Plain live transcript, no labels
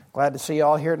Glad to see you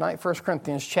all here tonight. 1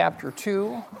 Corinthians chapter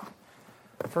 2.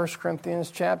 1 Corinthians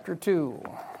chapter 2.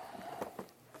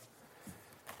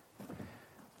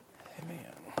 Amen.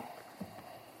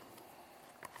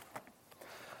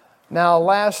 Now,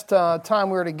 last time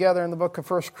we were together in the book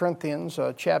of 1 Corinthians,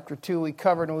 chapter 2, we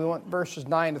covered, and we went verses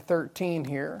 9 to 13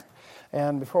 here.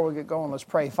 And before we get going, let's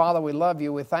pray. Father, we love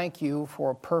you. We thank you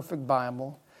for a perfect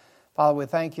Bible. Father, we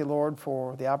thank you, Lord,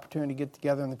 for the opportunity to get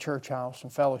together in the church house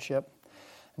and fellowship.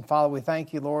 And Father, we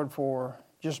thank you, Lord, for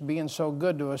just being so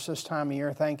good to us this time of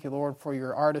year. Thank you, Lord, for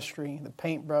your artistry, the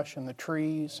paintbrush and the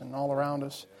trees and all around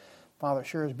us. Father, it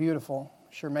sure is beautiful.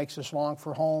 It sure makes us long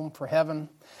for home, for heaven.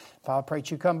 Father, I pray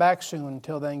that you come back soon.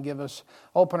 Until then,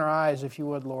 open our eyes, if you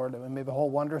would, Lord, that we may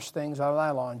behold wondrous things out of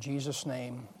thy law. In Jesus'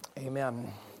 name,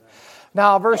 amen.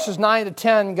 Now, verses 9 to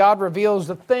 10, God reveals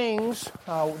the things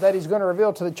that He's going to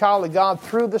reveal to the child of God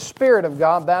through the Spirit of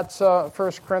God. That's 1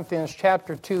 Corinthians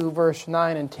chapter 2, verse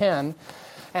 9 and 10.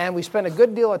 And we spent a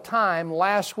good deal of time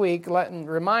last week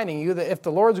reminding you that if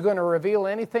the Lord's going to reveal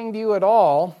anything to you at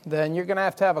all, then you're going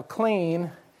to have a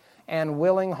clean and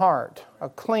willing heart. A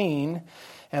clean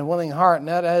and willing heart. And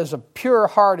that is, a pure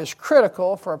heart is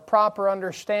critical for a proper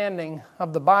understanding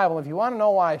of the Bible. If you want to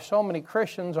know why so many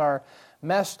Christians are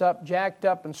messed up, jacked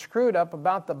up, and screwed up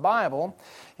about the Bible,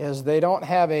 is they don't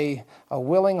have a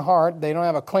willing heart, they don't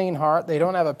have a clean heart, they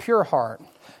don't have a pure heart.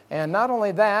 And not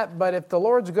only that, but if the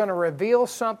Lord's going to reveal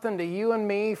something to you and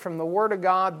me from the Word of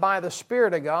God by the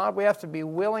Spirit of God, we have to be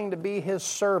willing to be His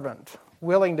servant.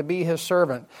 Willing to be His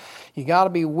servant. You got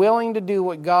to be willing to do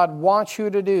what God wants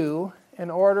you to do in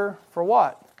order for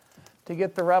what? To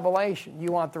get the revelation.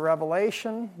 You want the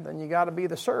revelation, then you got to be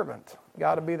the servant. You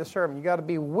got to be the servant. You got to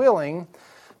be willing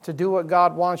to do what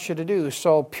God wants you to do.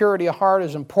 So purity of heart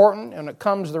is important, and it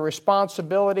comes the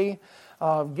responsibility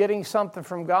of getting something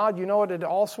from God. You know what it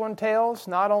also entails?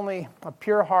 Not only a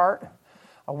pure heart,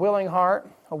 a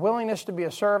willingness to be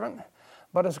a servant,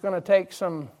 but it's going to take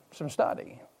some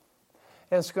study.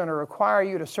 It's going to require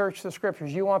you to search the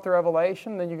Scriptures. You want the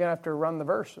revelation, then you're going to have to run the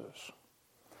verses.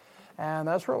 And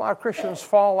that's where a lot of Christians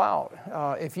fall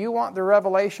out. If you want the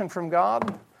revelation from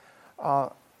God,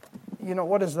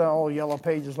 what is the old yellow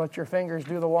pages? Let your fingers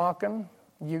do the walking.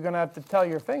 You're going to have to tell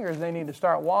your fingers they need to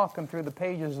start walking through the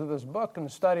pages of this book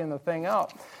and studying the thing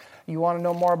out. You want to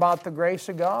know more about the grace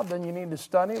of God, then you need to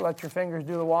study. Let your fingers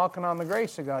do the walking on the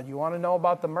grace of God. You want to know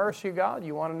about the mercy of God.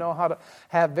 You want to know how to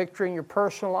have victory in your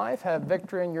personal life, have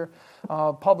victory in your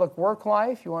public work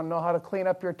life. You want to know how to clean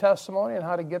up your testimony and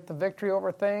how to get the victory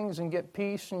over things and get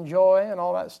peace and joy and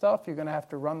all that stuff. You're going to have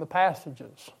to run the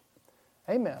passages.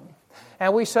 Amen.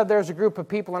 And we said there's a group of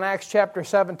people in Acts chapter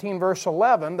 17, verse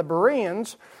 11. The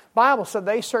Bereans, Bible said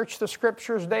they searched the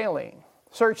Scriptures daily.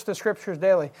 Search the Scriptures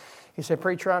daily. You say,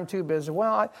 preacher, I'm too busy.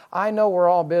 Well, I know we're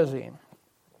all busy.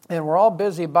 And we're all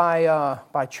busy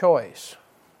by choice.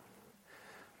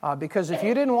 Because if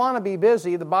you didn't want to be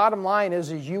busy, the bottom line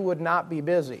is you would not be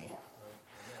busy.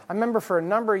 I remember for a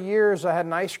number of years I had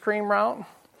an ice cream route.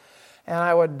 And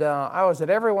I was at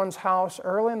everyone's house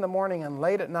early in the morning and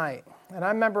late at night. And I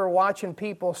remember watching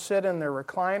people sit in their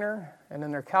recliner and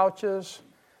in their couches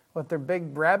with their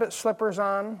big rabbit slippers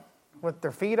on, with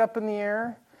their feet up in the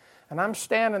air. And I'm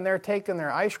standing there taking their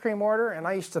ice cream order, and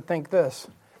I used to think this: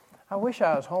 I wish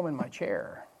I was home in my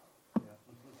chair.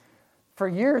 For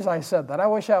years I said that. I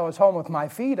wish I was home with my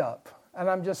feet up. And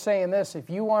I'm just saying this: if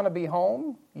you want to be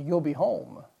home, you'll be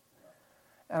home.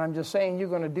 And I'm just saying you're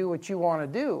going to do what you want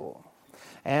to do.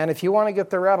 And if you want to get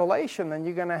the revelation, then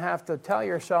you're going to have to tell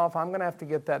yourself, I'm going to have to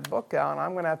get that book out, and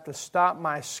I'm going to have to stop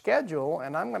my schedule,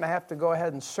 and I'm going to have to go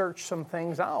ahead and search some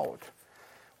things out.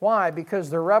 Why? Because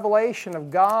the revelation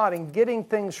of God and getting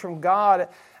things from God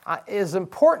is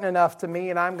important enough to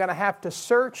me, and I'm going to have to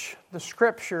search the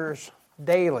Scriptures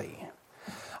daily.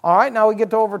 All right, now we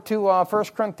get over to 1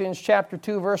 Corinthians chapter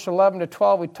 2, verse 11 to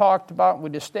 12. We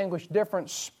distinguished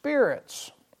different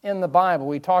spirits in the Bible.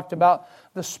 We talked about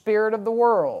the spirit of the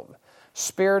world.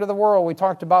 Spirit of the world. We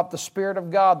talked about the Spirit of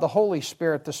God, the Holy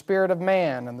Spirit, the spirit of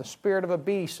man, and the spirit of a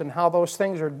beast, and how those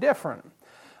things are different.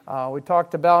 We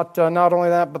talked about not only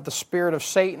that, but the spirit of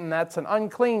Satan. That's an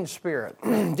unclean spirit.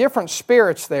 Different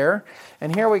spirits there.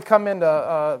 And here we come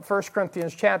into 1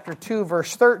 Corinthians chapter 2,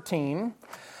 verse 13,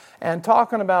 and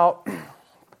talking about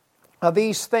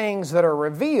these things that are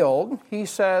revealed.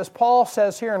 Paul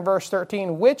says here in verse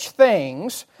 13, which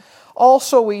things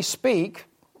also we speak,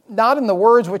 not in the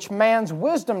words which man's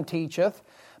wisdom teacheth,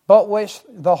 but which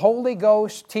the Holy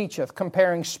Ghost teacheth,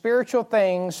 comparing spiritual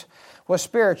things with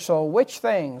spiritual. Which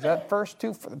things? That first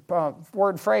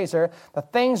word phrase there, the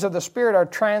things of the Spirit are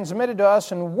transmitted to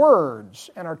us in words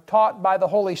and are taught by the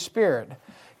Holy Spirit.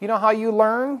 You know how you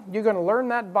learn? You're going to learn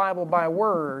that Bible by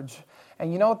words.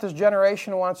 And you know what this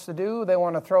generation wants to do? They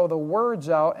want to throw the words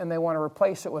out and they want to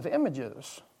replace it with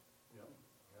images.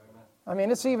 I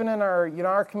mean, it's even in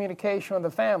our communication with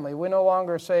the family. We no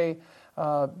longer say,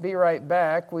 be right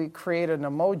back. We create an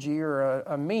emoji or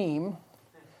a meme,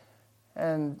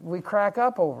 and we crack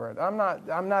up over it. I'm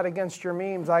not against your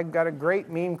memes. I've got a great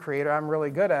meme creator. I'm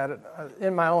really good at it,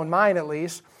 in my own mind at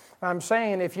least. I'm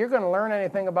saying if you're going to learn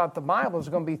anything about the Bible, it's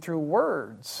going to be through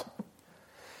words.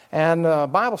 And the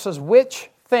Bible says, which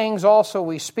things also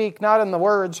we speak, not in the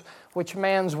words which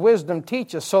man's wisdom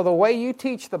teaches. So the way you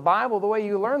teach the Bible, the way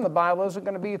you learn the Bible, isn't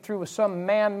going to be through some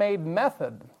man-made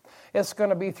method. It's going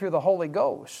to be through the Holy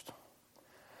Ghost.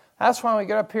 That's why we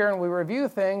get up here and we review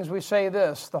things, we say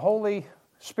this, the Holy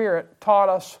Spirit taught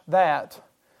us that.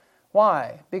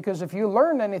 Why? Because if you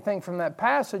learned anything from that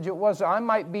passage, it was, I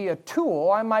might be a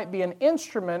tool, I might be an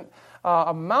instrument,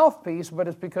 a mouthpiece, but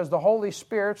it's because the Holy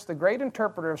Spirit's the great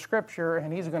interpreter of Scripture,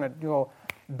 and He's going to go,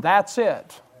 that's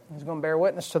it. He's going to bear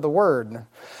witness to the Word.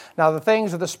 Now, the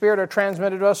things of the Spirit are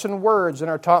transmitted to us in words and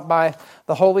are taught by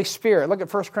the Holy Spirit. Look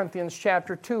at 1 Corinthians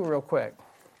chapter 2 real quick.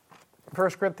 1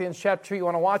 Corinthians chapter 2, you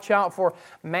want to watch out for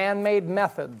man-made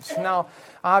methods. Now,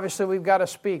 obviously, we've got to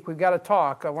speak. We've got to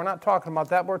talk. We're not talking about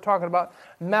that. We're talking about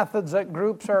methods that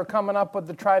groups are coming up with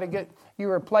to try to get you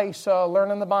replace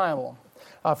learning the Bible.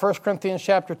 1 Corinthians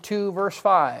chapter 2, verse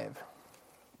 5.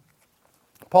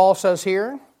 Paul says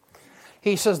here,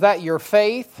 he says that your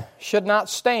faith should not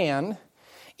stand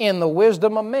in the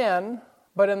wisdom of men,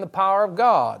 but in the power of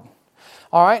God.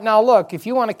 All right, now look, if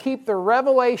you want to keep the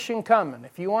revelation coming,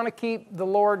 if you want to keep the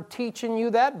Lord teaching you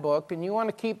that book, and you want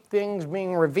to keep things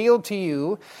being revealed to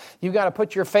you, you've got to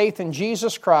put your faith in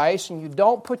Jesus Christ, and you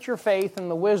don't put your faith in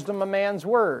the wisdom of man's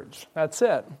words. That's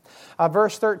it.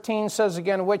 Verse 13 says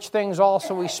again, which things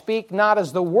also we speak, not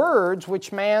as the words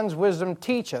which man's wisdom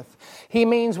teacheth. He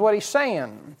means what he's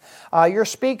saying. You're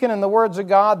speaking in the words of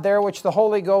God there which the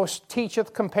Holy Ghost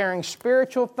teacheth, comparing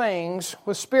spiritual things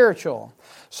with spiritual.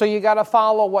 So you got to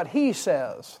follow what He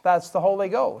says. That's the Holy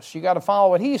Ghost. You got to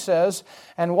follow what He says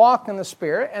and walk in the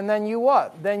Spirit, and then you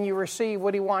what? Then you receive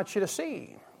what He wants you to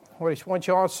see. What He wants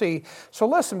you all to see. So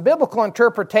listen, biblical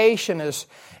interpretation is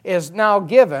now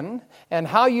given, and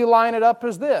how you line it up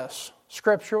is this: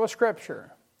 Scripture with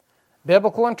Scripture.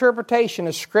 Biblical interpretation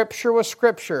is Scripture with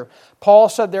Scripture. Paul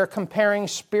said they're comparing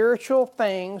spiritual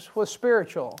things with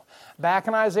spiritual. Back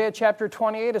in Isaiah chapter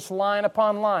 28, it's line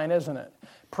upon line, isn't it?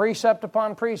 Precept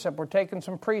upon precept. We're taking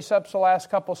some precepts the last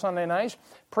couple Sunday nights.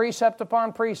 Precept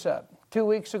upon precept. 2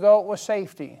 weeks ago it was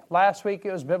safety. Last week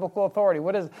it was biblical authority.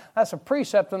 What is it? That's a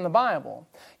precept in the Bible.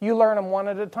 You learn them one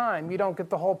at a time. You don't get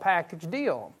the whole package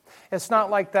deal. It's not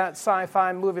like that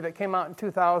sci-fi movie that came out in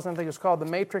 2000. I think it's called The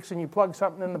Matrix, and you plug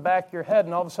something in the back of your head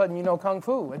and all of a sudden you know Kung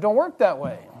Fu. It don't work that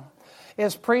way.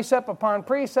 It's precept upon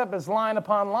precept. It's line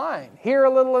upon line. Here a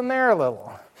little and there a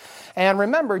little. And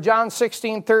remember, John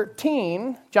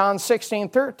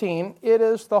 16:13, it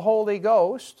is the Holy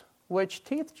Ghost which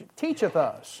teacheth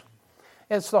us.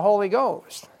 It's the Holy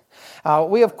Ghost.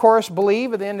 We, of course,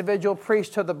 believe in the individual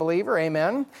priesthood of the believer,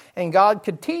 amen. And God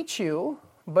could teach you,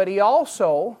 but He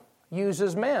also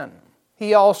uses men.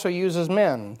 He also uses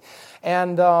men.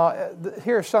 And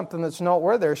here's something that's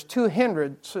noteworthy. There's two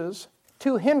hindrances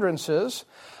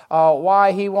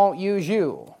why He won't use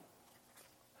you.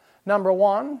 Number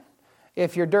one,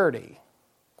 if you're dirty.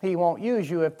 He won't use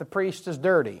you if the priest is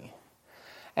dirty.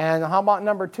 And how about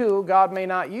number two, God may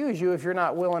not use you if you're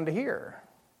not willing to hear.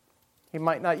 He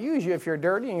might not use you if you're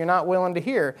dirty and you're not willing to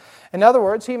hear. In other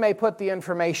words, He may put the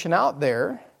information out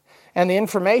there, and the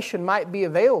information might be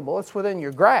available. It's within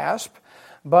your grasp.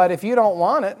 But if you don't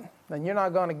want it, then you're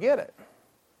not going to get it.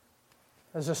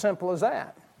 It's as simple as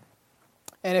that.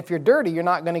 And if you're dirty, you're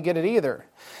not going to get it either.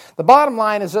 The bottom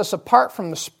line is this: apart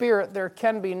from the Spirit, there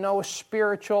can be no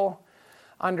spiritual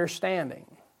understanding.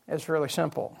 It's really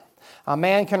simple. A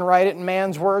man can write it in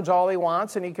man's words all he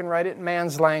wants, and he can write it in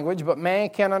man's language, but man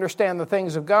can't understand the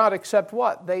things of God except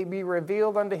what? They be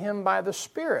revealed unto him by the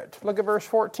Spirit. Look at verse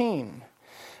 14.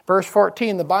 Verse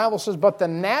 14, the Bible says, but the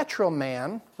natural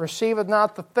man receiveth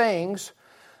not the things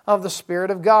of the Spirit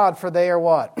of God, for they are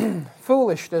what?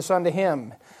 Foolishness unto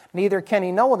him. Neither can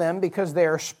he know them, because they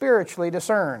are spiritually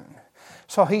discerned.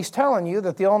 So he's telling you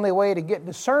that the only way to get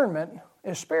discernment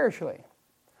is spiritually.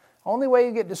 Only way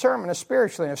you get discernment is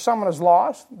spiritually. If someone is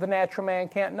lost, the natural man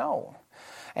can't know.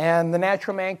 And the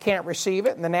natural man can't receive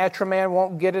it, and the natural man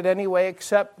won't get it anyway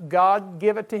except God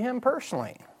give it to him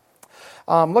personally.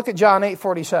 Look at John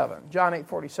 8:47. John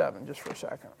 8:47, just for a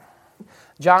second.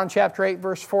 John chapter 8,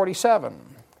 verse 47.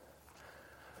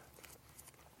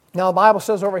 Now the Bible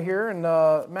says over here in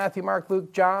Matthew, Mark,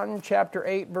 Luke, John, chapter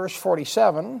 8, verse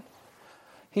 47,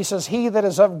 he says, He that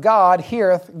is of God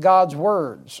heareth God's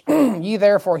words. Ye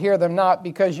therefore hear them not,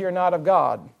 because ye are not of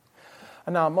God.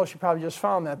 And now most of you probably just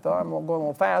found that, though. I'm going a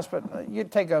little fast, but you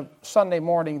take a Sunday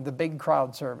morning, the big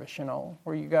crowd service,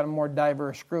 where you got a more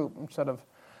diverse group instead of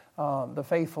the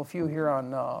faithful few here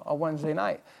on a Wednesday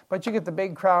night. But you get the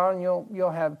big crowd, and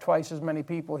you'll have twice as many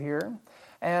people here.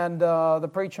 And the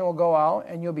preacher will go out,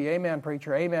 and you'll be amen,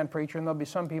 preacher, and there'll be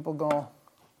some people go,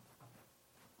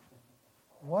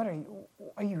 what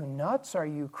are you nuts? Are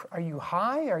you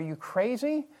high? Are you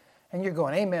crazy? And you're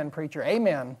going, amen, preacher,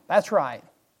 amen, that's right.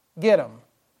 Get them,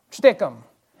 stick them,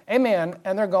 amen.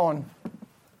 And they're going,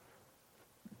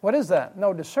 what is that?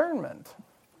 No discernment.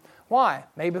 Why?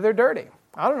 Maybe they're dirty.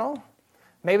 I don't know.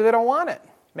 Maybe they don't want it.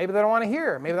 Maybe they don't want to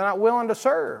hear. Maybe they're not willing to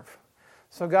serve.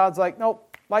 So God's like,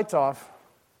 nope, lights off.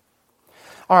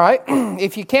 All right,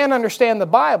 if you can't understand the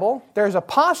Bible, there's a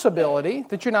possibility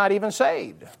that you're not even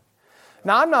saved.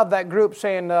 Now, I'm not of that group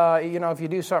saying, if you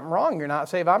do something wrong, you're not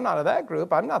saved. I'm not of that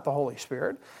group. I'm not the Holy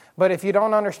Spirit. But if you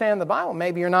don't understand the Bible,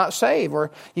 maybe you're not saved, or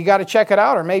you got to check it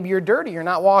out, or maybe you're dirty. You're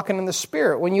not walking in the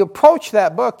Spirit. When you approach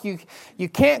that book, you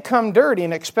can't come dirty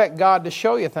and expect God to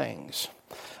show you things.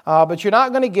 But you're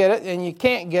not going to get it, and you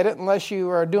can't get it unless you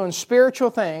are doing spiritual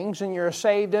things and you're a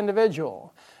saved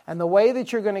individual. And the way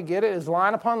that you're going to get it is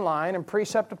line upon line and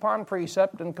precept upon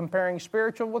precept and comparing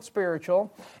spiritual with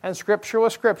spiritual and Scripture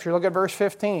with Scripture. Look at verse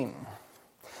 15.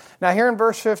 Now here in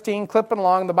verse 15, clipping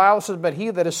along, the Bible says, But he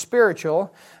that is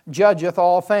spiritual judgeth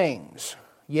all things,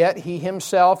 yet he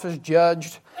himself is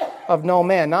judged of no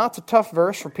man. Now it's a tough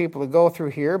verse for people to go through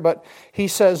here, but he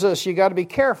says this, you got to be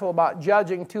careful about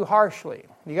judging too harshly.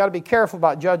 You got to be careful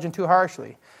about judging too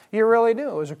harshly. You really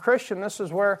do. As a Christian, this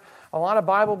is where a lot of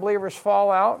Bible believers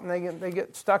fall out and they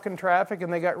get stuck in traffic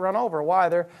and they get run over. Why?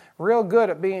 They're real good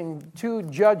at being too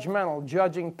judgmental,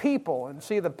 judging people. And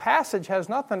see, the passage has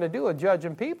nothing to do with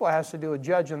judging people. It has to do with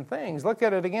judging things. Look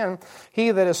at it again.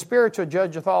 He that is spiritual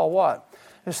judgeth all what?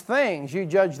 His things. You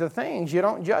judge the things. You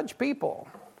don't judge people.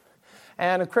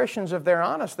 And the Christians, if they're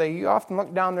honest, they often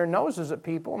look down their noses at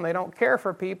people and they don't care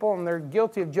for people and they're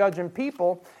guilty of judging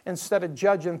people instead of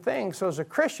judging things. So as a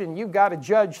Christian, you've got to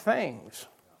judge things.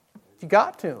 You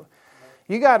got to.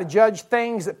 You got to judge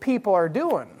things that people are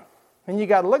doing. And you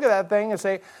got to look at that thing and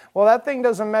say, well, that thing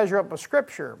doesn't measure up with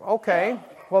Scripture. Okay,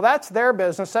 well, that's their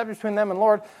business. That's between them and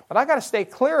Lord. But I got to stay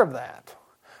clear of that.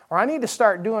 Or I need to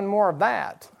start doing more of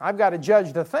that. I've got to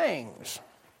judge the things.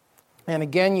 And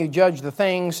again, you judge the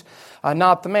things,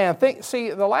 not the man. See,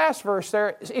 the last verse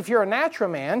there, if you're a natural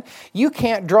man, you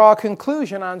can't draw a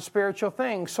conclusion on spiritual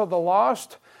things. So the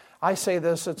lost, I say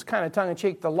this, it's kind of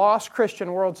tongue-in-cheek, the lost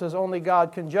Christian world says only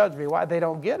God can judge me. Why? They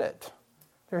don't get it.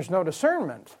 There's no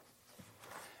discernment.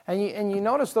 And you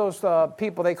notice those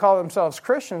people, they call themselves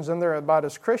Christians, and they're about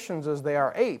as Christians as they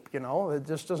are ape, It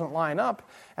just doesn't line up.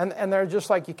 And they're just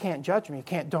like, you can't judge me.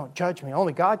 Don't judge me.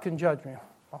 Only God can judge me.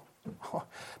 The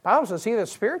Bible says, he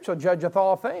that's spiritual judgeth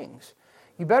all things.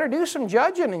 You better do some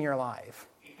judging in your life.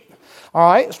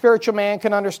 All right, spiritual man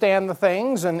can understand the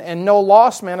things, and no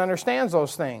lost man understands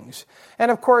those things.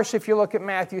 And of course, if you look at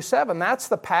Matthew 7, that's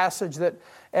the passage that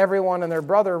everyone and their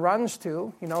brother runs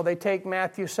to. They take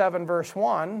Matthew 7, verse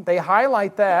 1, they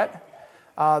highlight that.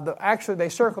 Actually, they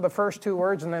circle the first two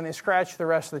words, and then they scratch the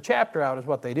rest of the chapter out is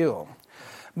what they do.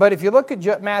 But if you look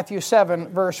at Matthew 7,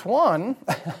 verse 1,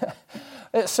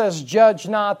 it says, judge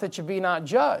not that you be not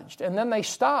judged. And then they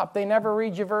stop. They never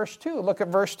read you verse 2. Look at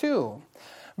verse 2.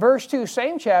 Verse 2,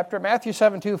 same chapter, Matthew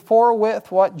 7:2, for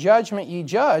with what judgment ye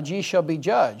judge, ye shall be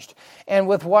judged. And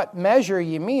with what measure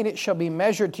ye mete, it shall be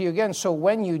measured to you again. So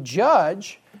when you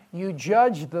judge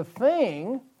the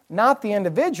thing, not the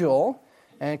individual.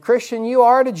 And Christian, you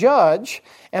are to judge.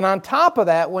 And on top of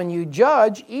that, when you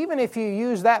judge, even if you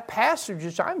use that passage,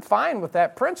 which I'm fine with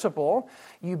that principle,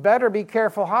 you better be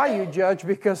careful how you judge,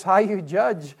 because how you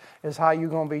judge is how you're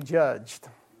going to be judged.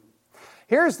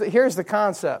 Here's the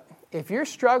concept. If you're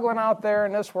struggling out there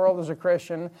in this world as a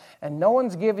Christian and no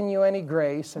one's giving you any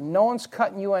grace and no one's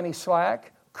cutting you any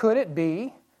slack, could it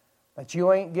be that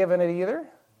you ain't giving it either?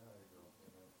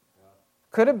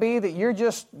 Could it be that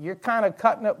you're kind of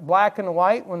cutting it black and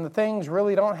white when the things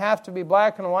really don't have to be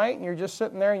black and white, and you're just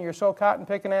sitting there and you're so cotton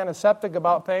picking antiseptic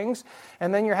about things,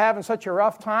 and then you're having such a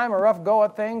rough time, a rough go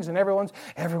at things, and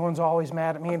everyone's always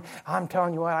mad at me, and I'm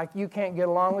telling you what, you can't get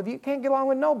along with you. You can't get along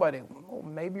with nobody. Well,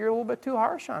 maybe you're a little bit too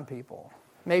harsh on people.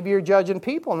 Maybe you're judging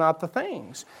people, not the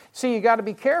things. See, you got to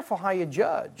be careful how you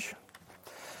judge.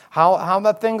 How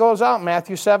that thing goes out,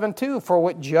 Matthew 7:2, for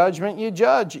what judgment you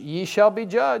judge, ye shall be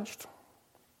judged.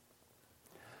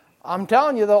 I'm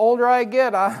telling you, the older I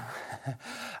get, I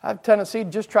have a tendency to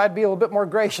just try to be a little bit more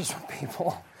gracious with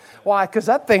people. Why? Because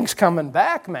that thing's coming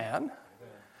back, man.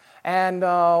 And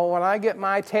when I get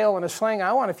my tail in a sling,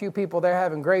 I want a few people there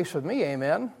having grace with me.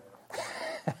 Amen.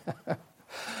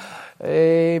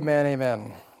 Amen,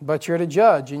 amen. But you're to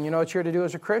judge, and you know what you're to do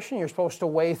as a Christian? You're supposed to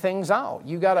weigh things out.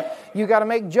 You got to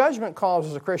make judgment calls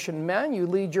as a Christian. Men, you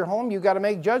lead your home, you got to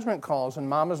make judgment calls, and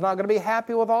mama's not going to be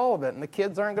happy with all of it, and the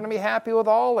kids aren't going to be happy with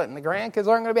all of it, and the grandkids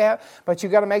aren't going to be happy, but you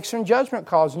got to make some judgment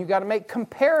calls, and you got to make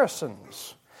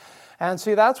comparisons. And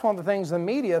see, that's one of the things the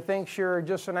media thinks you're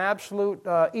just an absolute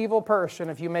evil person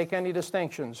if you make any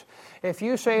distinctions. If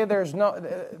you say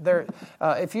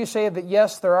if you say that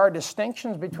yes, there are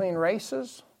distinctions between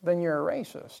races, then you're a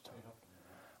racist.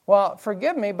 Well,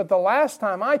 forgive me, but the last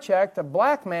time I checked, a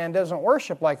black man doesn't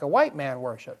worship like a white man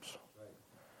worships.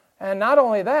 And not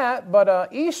only that, but an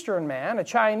Eastern man, a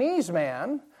Chinese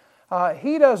man,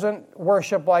 he doesn't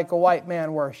worship like a white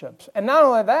man worships. And not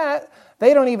only that,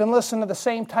 they don't even listen to the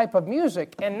same type of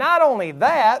music. And not only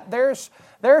that, there's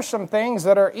some things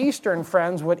that our Eastern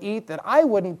friends would eat that I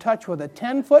wouldn't touch with a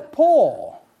 10-foot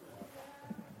pole.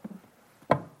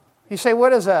 You say,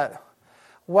 what is that?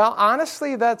 Well,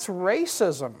 honestly, that's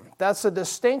racism. That's a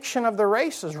distinction of the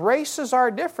races. Races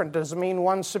are different. Doesn't mean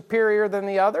one's superior than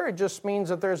the other. It just means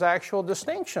that there's actual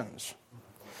distinctions.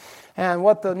 And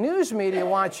what the news media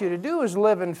wants you to do is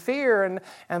live in fear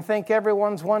and think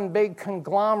everyone's one big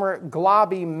conglomerate,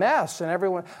 globby mess. And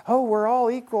everyone, oh, we're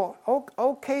all equal.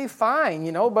 Okay,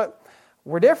 fine, but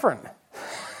we're different.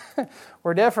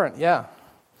 We're different, yeah.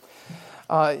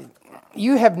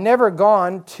 You have never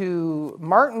gone to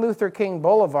Martin Luther King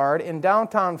Boulevard in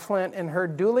downtown Flint and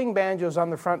heard dueling banjos on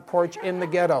the front porch in the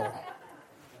ghetto.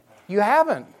 You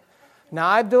haven't. Now,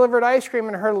 I've delivered ice cream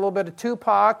and heard a little bit of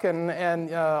Tupac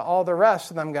and all the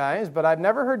rest of them guys, but I've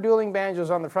never heard dueling banjos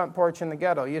on the front porch in the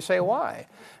ghetto. You say, why?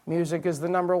 Music is the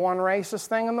number one racist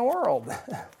thing in the world.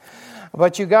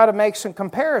 But you got to make some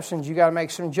comparisons. You got to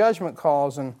make some judgment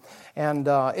calls, and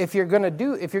if you're going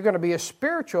to be a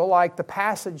spiritual, like the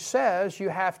passage says, you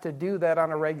have to do that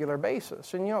on a regular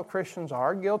basis. And you know what Christians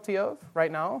are guilty of right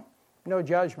now? No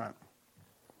judgment.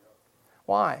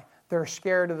 Why? They're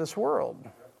scared of this world.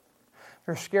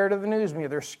 They're scared of the news media.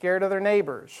 They're scared of their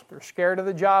neighbors. They're scared of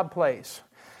the job place.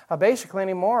 Basically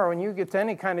anymore, when you get to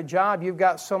any kind of job, you've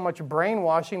got so much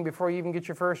brainwashing before you even get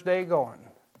your first day going.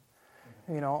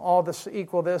 All this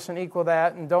equal this and equal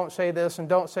that, and don't say this and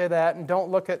don't say that, and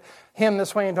don't look at him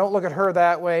this way and don't look at her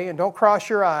that way, and don't cross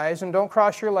your eyes and don't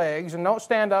cross your legs, and don't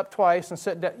stand up twice and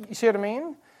sit down. You see what I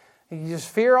mean? You just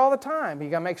fear all the time. You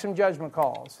got to make some judgment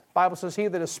calls. The Bible says, he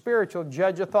that is spiritual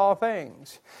judgeth all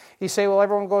things. You say, well,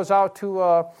 everyone goes out to,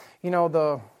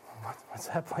 what's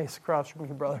that place across from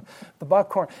you, brother? The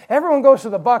Buckhorn. Everyone goes to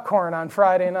the Buckhorn on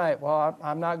Friday night. Well,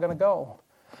 I'm not going to go.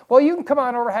 Well, you can come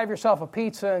on over, have yourself a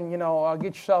pizza, and,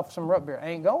 get yourself some root beer. I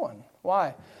ain't going.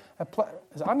 Why? I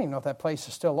don't even know if that place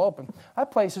is still open.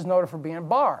 That place is noted for being a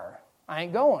bar. I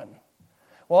ain't going.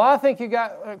 Well, I think you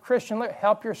got a Christian,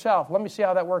 help yourself. Let me see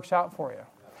how that works out for you.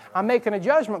 I'm making a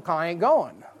judgment call. I ain't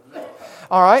going.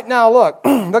 All right, now look.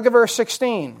 Look at verse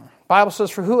 16. The Bible says,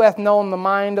 for who hath known the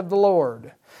mind of the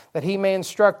Lord, that he may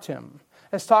instruct him?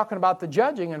 It's talking about the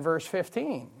judging in verse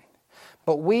 15.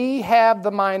 But we have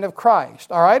the mind of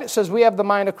Christ. All right, it says we have the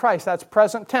mind of Christ. That's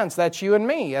present tense. That's you and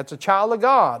me. That's a child of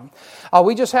God.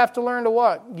 We just have to learn to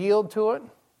what? Yield to it.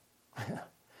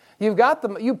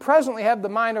 You presently have the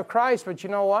mind of Christ, but you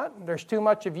know what? There's too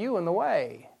much of you in the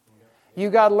way. You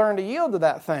got to learn to yield to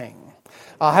that thing.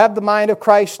 I have the mind of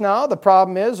Christ now. The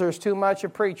problem is there's too much a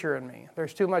preacher in me.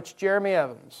 There's too much Jeremy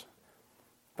Evans.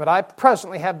 But I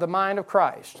presently have the mind of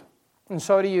Christ. And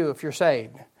so do you if you're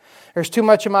saved. There's too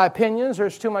much of my opinions.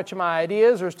 There's too much of my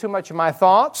ideas. There's too much of my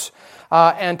thoughts.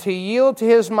 And to yield to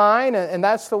his mind, and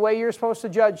that's the way you're supposed to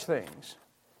judge things.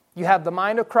 You have the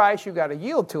mind of Christ. You've got to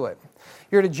yield to it.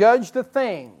 You're to judge the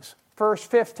things, verse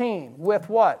 15, with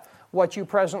what? What you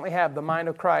presently have, the mind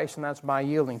of Christ, and that's by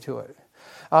yielding to it.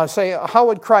 Say, how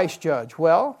would Christ judge?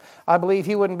 Well, I believe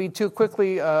he wouldn't be too quick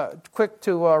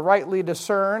to rightly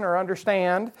discern or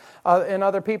understand in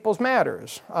other people's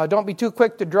matters. Don't be too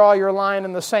quick to draw your line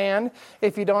in the sand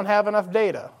if you don't have enough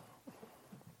data.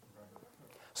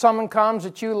 Someone comes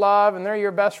that you love and they're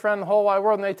your best friend in the whole wide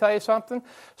world and they tell you something,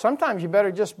 sometimes you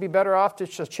better just be better off to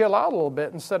just chill out a little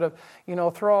bit instead of,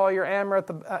 throw all your ammo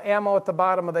at the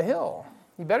bottom of the hill.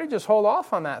 You better just hold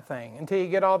off on that thing until you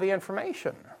get all the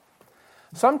information.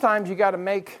 Sometimes you got to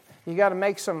make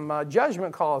some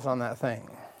judgment calls on that thing.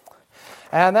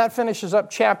 And that finishes up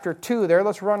chapter 2 there.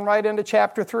 Let's run right into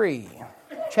chapter 3.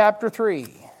 Chapter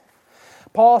 3.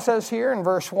 Paul says here in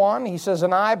verse 1, he says,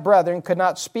 "And I, brethren, could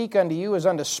not speak unto you as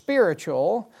unto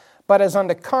spiritual, but as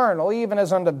unto carnal, even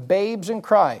as unto babes in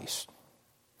Christ."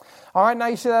 All right, now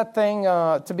you see that thing,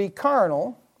 to be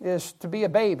carnal is to be a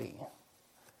baby.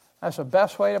 That's the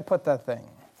best way to put that thing.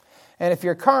 And if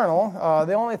you're carnal,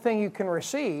 the only thing you can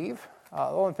receive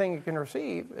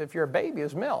if you're a baby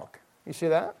is milk. You see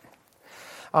that?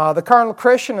 The carnal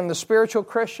Christian and the spiritual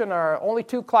Christian are only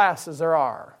two classes there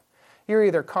are. You're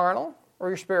either carnal or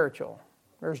you're spiritual.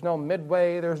 There's no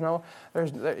midway.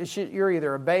 You're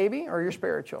either a baby or you're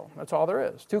spiritual. That's all there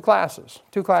is. Two classes.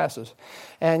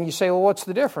 And you say, well, what's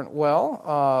the difference?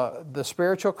 Well, the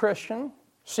spiritual Christian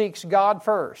seeks God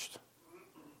first.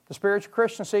 The spiritual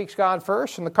Christian seeks God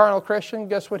first, and the carnal Christian,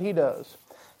 guess what he does?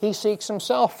 He seeks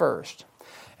himself first.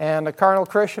 And the carnal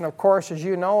Christian, of course, as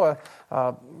you know,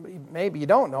 maybe you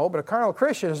don't know, but a carnal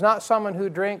Christian is not someone who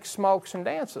drinks, smokes, and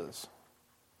dances.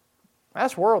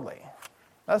 That's worldly.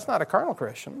 That's not a carnal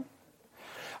Christian.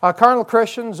 Carnal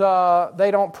Christians,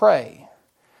 they don't pray.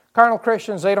 Carnal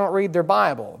Christians, they don't read their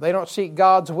Bible. They don't seek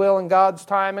God's will and God's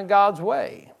time and God's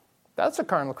way. That's a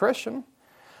carnal Christian.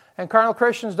 And carnal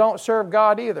Christians don't serve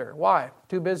God either. Why?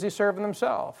 Too busy serving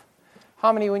themselves.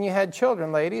 How many, when you had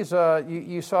children, ladies,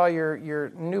 you saw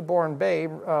your newborn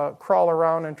babe crawl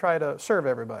around and try to serve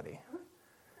everybody?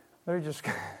 They're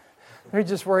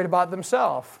just worried about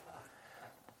themselves.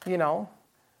 You know,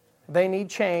 they need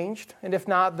changed, and if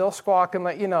not, they'll squawk and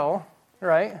let you know,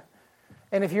 right?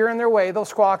 And if you're in their way, they'll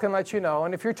squawk and let you know.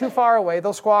 And if you're too far away,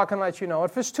 they'll squawk and let you know.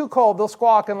 If it's too cold, they'll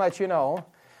squawk and let you know.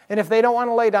 And if they don't want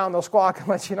to lay down, they'll squawk and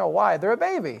let you know why. They're a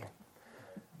baby.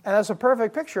 And that's a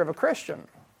perfect picture of a Christian.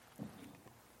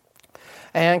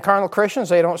 And carnal Christians,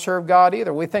 they don't serve God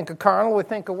either. We think of carnal, we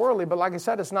think of worldly, but like I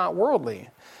said, it's not worldly.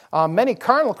 Many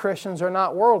carnal Christians are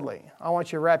not worldly. I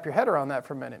want you to wrap your head around that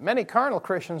for a minute. Many carnal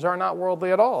Christians are not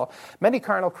worldly at all. Many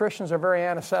carnal Christians are very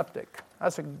antiseptic.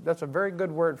 That's a very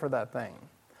good word for that thing.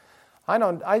 I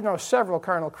know several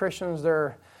carnal Christians,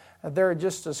 they're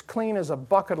just as clean as a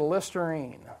bucket of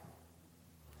Listerine.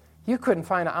 You couldn't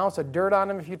find an ounce of dirt on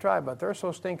them if you tried, but they're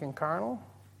so stinking carnal.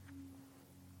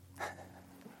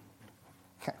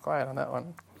 Quiet on that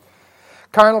one.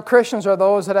 Carnal Christians are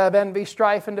those that have envy,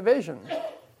 strife, and division.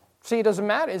 See, it doesn't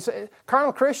matter.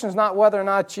 Carnal Christian is not whether or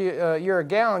not you're a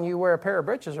gal and you wear a pair of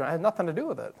breeches. It has nothing to do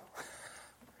with it.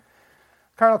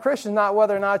 Carnal Christian is not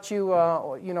whether or not you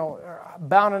are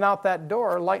bounding out that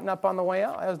door or lighting up on the way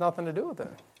out. It has nothing to do with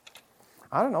it.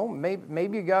 I don't know.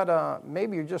 Maybe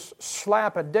you're just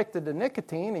slap addicted to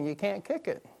nicotine and you can't kick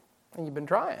it, and you've been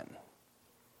trying.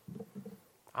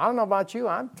 I don't know about you.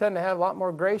 I tend to have a lot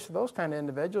more grace to those kind of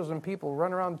individuals than people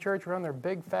run around the church, run their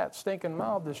big, fat, stinking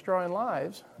mouth, destroying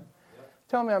lives.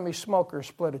 Tell me how many smokers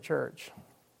split a church.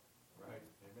 Right.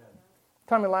 Amen.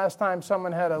 Tell me last time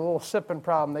someone had a little sipping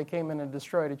problem, they came in and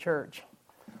destroyed a church.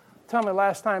 Tell me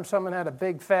last time someone had a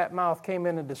big, fat mouth, came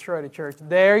in and destroyed a church.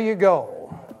 There you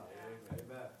go. Amen.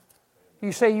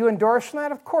 You say you endorse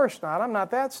that? Of course not. I'm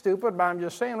not that stupid, but I'm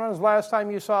just saying, when was the last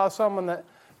time you saw someone that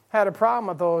had a problem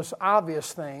with those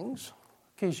obvious things,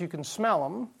 because you can smell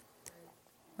them,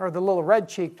 or the little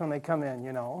red-cheeked when they come in,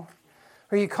 you know.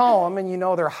 Or you call them and you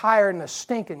know they're higher than a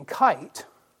stinking kite.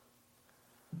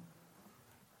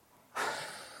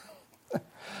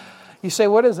 You say,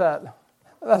 what is that?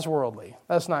 That's worldly.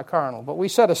 That's not carnal. But we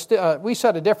set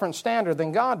a different standard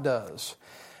than God does.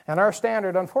 And our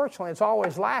standard, unfortunately, it's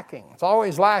always lacking. It's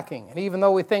always lacking. And even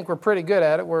though we think we're pretty good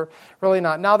at it, we're really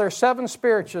not. Now, there's 7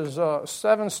 stages of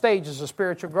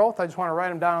spiritual growth. I just want to write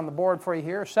them down on the board for you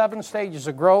here. 7 stages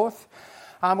of growth.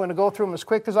 I'm going to go through them as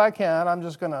quick as I can. I'm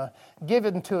just going to give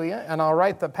it to you, and I'll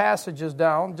write the passages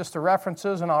down, just the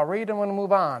references, and I'll read them and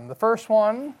move on. The first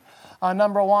one,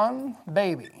 number 1,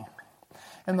 baby.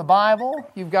 In the Bible,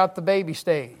 you've got the baby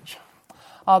stage.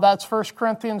 That's 1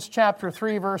 Corinthians chapter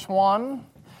 3, verse 1.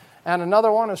 And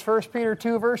another one is 1 Peter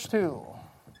 2, verse 2.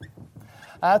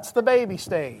 That's the baby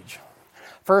stage.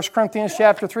 1 Corinthians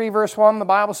chapter 3, verse 1, the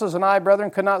Bible says, "And I, brethren,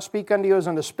 could not speak unto you as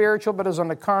unto spiritual, but as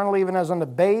unto carnal, even as unto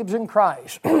babes in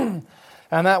Christ." And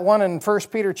that one in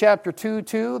 1 Peter chapter 2,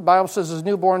 the Bible says, "As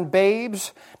newborn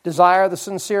babes, desire the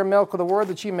sincere milk of the word,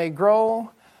 that ye may grow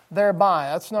thereby."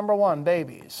 That's number 1,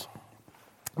 babies.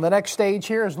 The next stage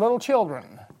here is little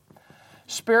children.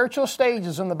 Spiritual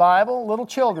stages in the Bible, little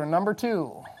children, number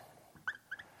 2.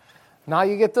 Now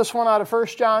you get this one out of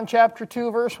 1 John chapter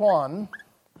 2, verse 1.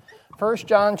 1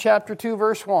 John chapter 2,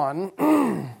 verse 1.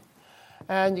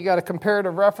 And you got a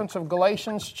comparative reference of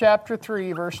Galatians chapter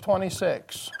 3, verse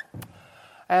 26.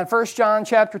 And 1 John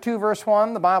chapter 2, verse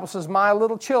 1, the Bible says, "My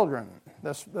little children,"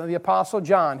 that's the Apostle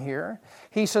John here.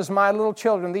 He says, "My little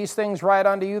children, these things write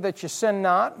unto you that you sin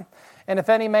not. And if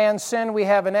any man sin, we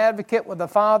have an advocate with the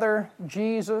Father,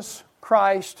 Jesus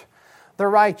Christ the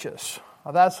righteous.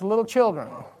 Now that's little children.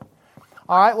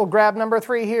 All right, we'll grab number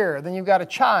 3 here. Then you've got a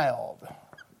child.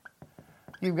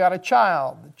 You've got a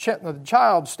child, the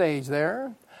child stage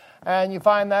there. And you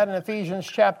find that in Ephesians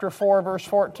chapter 4, verse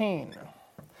 14.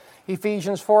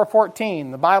 Ephesians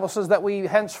 4:14. The Bible says that we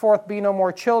henceforth be no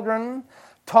more children,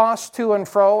 tossed to and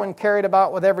fro and carried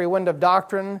about with every wind of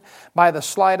doctrine by the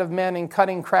sleight of men and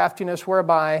cunning craftiness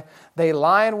whereby they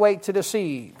lie in wait to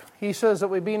deceive. He says that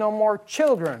we be no more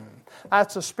children.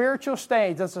 That's a spiritual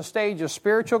stage. That's a stage of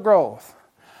spiritual growth.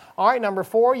 All right, number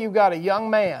 4, you've got a young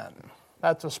man.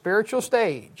 That's a spiritual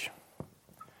stage.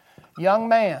 Young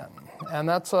man. And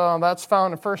that's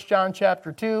found in 1 John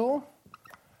chapter 2.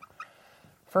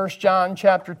 1 John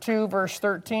chapter 2, verse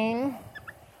 13.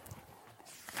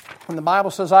 And the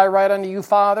Bible says, I write unto you,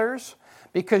 fathers,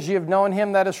 because you have known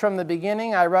him that is from the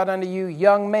beginning. I write unto you,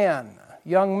 young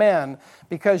men,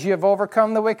 because you have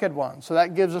overcome the wicked one. So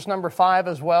that gives us number 5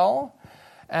 as well.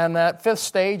 And that 5th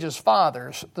stage is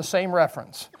fathers, the same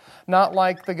reference. Not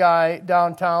like the guy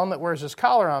downtown that wears his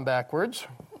collar on backwards,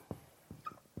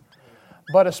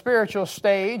 but a spiritual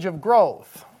stage of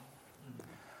growth.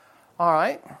 All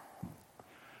right.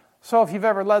 So if you've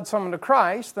ever led someone to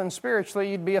Christ, then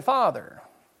spiritually you'd be a father.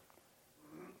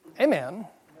 Amen.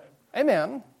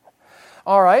 Amen.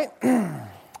 All right.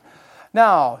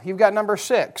 Now, you've got number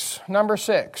 6. Number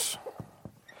 6.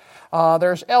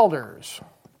 There's elders.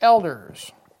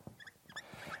 Elders.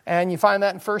 And you find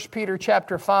that in 1 Peter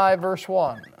chapter 5, verse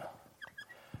 1.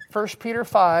 1 Peter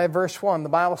 5, verse 1. The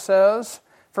Bible says,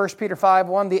 1 Peter 5,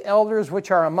 1, the elders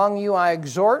which are among you I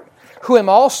exhort, who am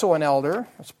also an elder,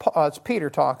 it's Peter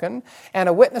talking, and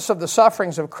a witness of the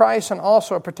sufferings of Christ, and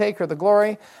also a partaker of the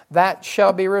glory that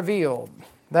shall be revealed.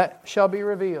 That shall be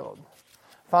revealed.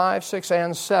 5, 6,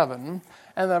 and 7.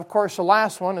 And then, of course, the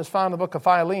last one is found in the book of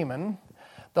Philemon.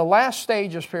 The last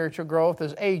stage of spiritual growth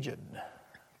is aged.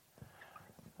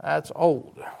 That's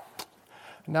old.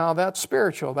 Now, that's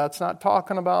spiritual. That's not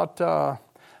talking about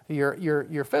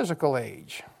your physical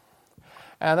age.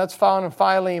 And that's found in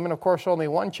Philemon. Of course, only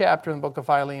one chapter in the book of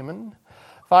Philemon.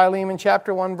 Philemon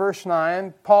chapter 1, verse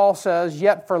 9. Paul says,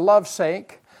 yet for love's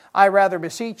sake, I rather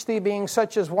beseech thee, being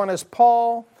such as one as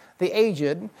Paul, the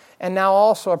aged, and now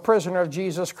also a prisoner of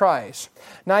Jesus Christ.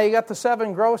 Now you got the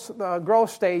 7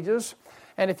 growth stages.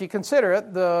 And if you consider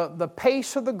it, the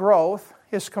pace of the growth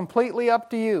is completely up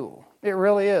to you. It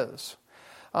really is.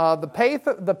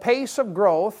 The pace of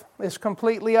growth is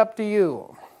completely up to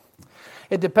you.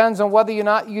 It depends on whether or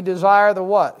not you desire the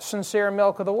what? Sincere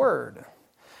milk of the Word.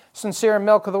 Sincere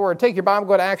milk of the Word. Take your Bible,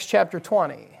 go to Acts chapter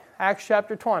 20. Acts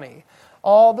chapter 20.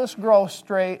 All this growth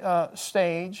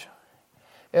stage,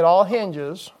 it all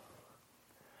hinges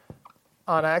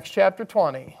on Acts chapter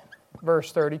 20,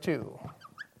 verse 32.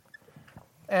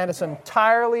 And it's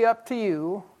entirely up to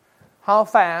you how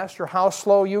fast or how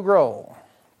slow you grow.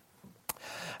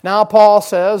 Now Paul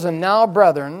says, and now,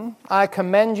 brethren, I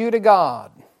commend you to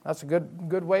God. That's a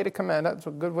good way to commend it. That's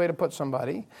a good way to put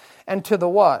somebody. And to the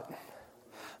what?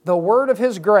 The word of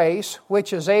His grace,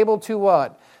 which is able to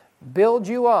what? Build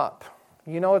you up.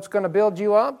 You know what's going to build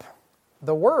you up?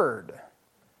 The Word.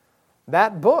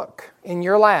 That book in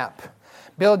your lap.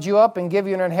 Build you up and give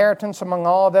you an inheritance among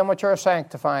all of them which are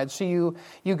sanctified. So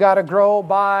you got to grow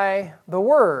by the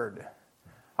Word.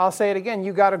 I'll say it again.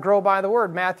 You got to grow by the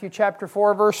Word. Matthew chapter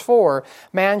 4, verse 4.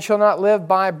 Man shall not live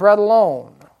by bread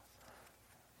alone.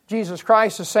 Jesus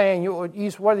Christ is saying,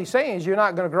 what He's saying is you're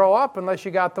not going to grow up unless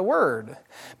you got the Word.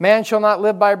 Man shall not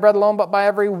live by bread alone, but by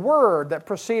every word that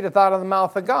proceedeth out of the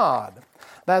mouth of God.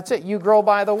 That's it. You grow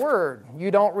by the Word.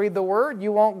 You don't read the Word,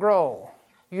 you won't grow.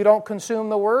 You don't consume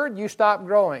the Word, you stop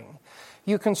growing.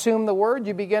 You consume the Word,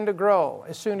 you begin to grow.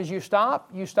 As soon as you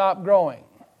stop growing.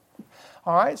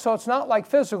 All right, so it's not like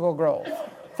physical growth.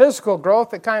 Physical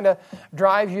growth, it kind of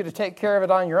drives you to take care of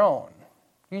it on your own.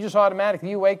 You just automatically,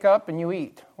 you wake up and you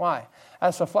eat. Why?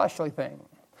 That's a fleshly thing.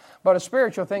 But a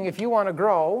spiritual thing, if you want to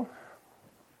grow,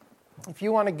 if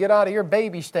you want to get out of your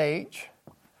baby stage,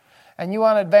 and you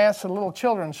want to advance to the little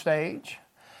children stage,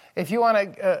 if you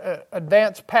want to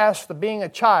advance past the being a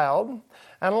child,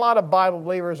 and a lot of Bible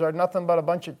believers are nothing but a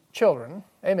bunch of children,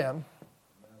 amen.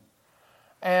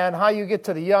 And how you get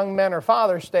to the young men or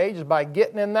father stage is by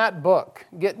getting in that book.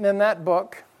 Getting in that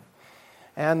book.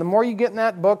 And the more you get in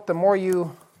that book, the more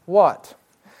you what?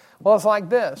 Well, it's like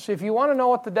this. If you want to know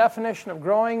what the definition of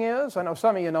growing is, I know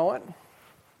some of you know it.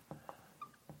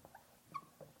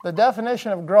 The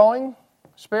definition of growing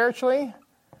spiritually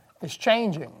is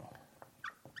changing.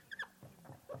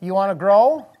 You want to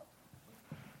grow?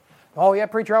 Oh, yeah,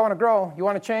 preacher, I want to grow. You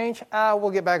want to change?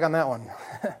 We'll get back on that one.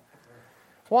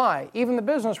 Why? Even the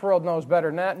business world knows better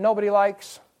than that. Nobody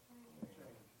likes.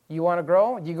 You want to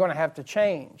grow? You're going to have to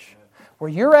change. Where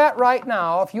you're at right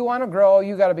now, if you want to grow,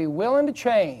 you got to be willing to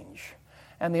change.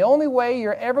 And the only way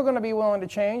you're ever going to be willing to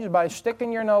change is by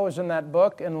sticking your nose in that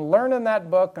book and learning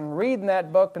that book and reading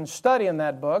that book and studying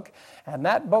that book. And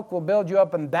that book will build you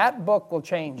up and that book will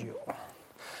change you.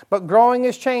 But growing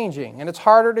is changing, and it's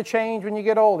harder to change when you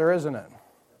get older, isn't it?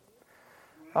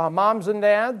 Moms and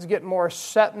dads get more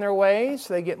set in their ways.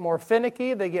 They get more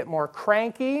finicky. They get more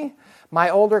cranky. My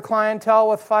older clientele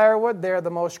with firewood, they're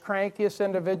the most crankiest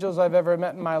individuals I've ever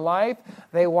met in my life.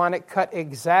 They want it cut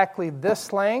exactly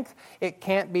this length. It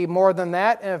can't be more than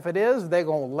that, and if it is, they're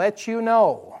going to let you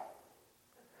know.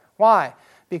 Why?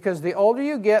 Because the older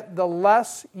you get, the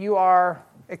less you are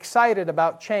excited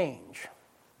about change.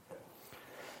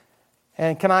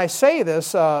 And can I say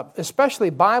this, especially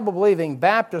Bible-believing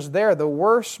Baptists, they're the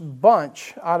worst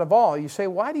bunch out of all. You say,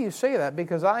 why do you say that?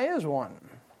 Because I is one.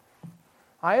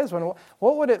 I is one.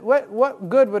 What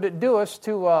good would it do us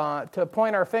to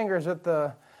point our fingers at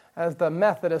as the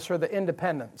Methodists or the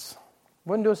Independents?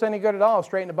 Wouldn't do us any good at all.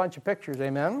 Straighten a bunch of pictures,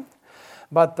 amen?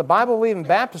 But the Bible-believing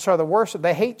Baptists are the worst.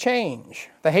 They hate change.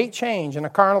 They hate change. And a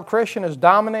carnal Christian is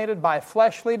dominated by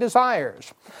fleshly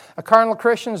desires. A carnal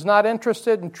Christian is not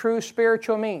interested in true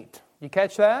spiritual meat. You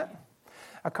catch that?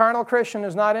 A carnal Christian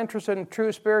is not interested in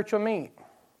true spiritual meat.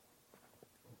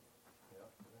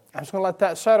 I'm just going to let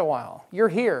that set a while. You're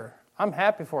here. I'm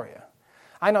happy for you.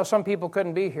 I know some people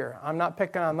couldn't be here. I'm not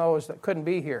picking on those that couldn't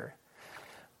be here.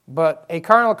 But a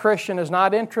carnal Christian is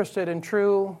not interested in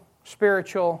true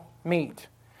spiritual meat.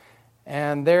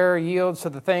 And there yields to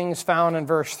the things found in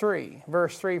verse 3.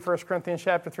 Verse 3, 1 Corinthians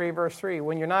chapter 3, verse 3.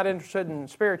 When you're not interested in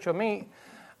spiritual meat,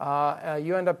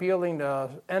 you end up yielding to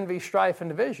envy, strife, and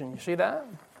division. You see that?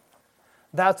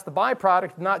 That's the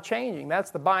byproduct of not changing.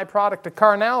 That's the byproduct of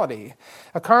carnality.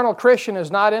 A carnal Christian is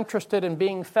not interested in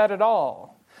being fed at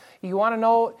all. You want to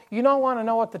know? You don't want to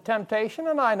know what the temptation,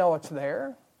 and I know it's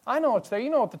there. I know it's there.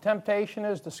 You know what the temptation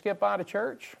is to skip out of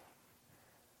church?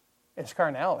 It's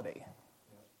carnality.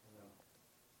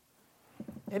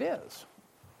 It is.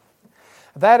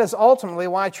 That is ultimately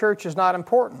why church is not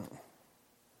important.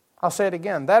 I'll say it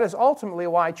again. That is ultimately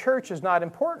why church is not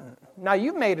important. Now,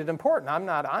 you've made it important. I'm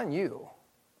not on you.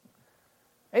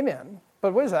 Amen.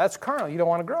 But what is that? That's carnal. You don't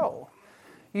want to grow.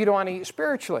 You don't want to eat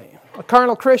spiritually. A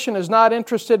carnal Christian is not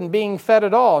interested in being fed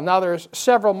at all. Now, there's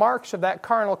several marks of that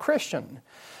carnal Christian.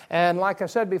 And like I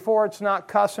said before, it's not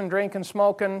cussing, drinking,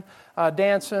 smoking,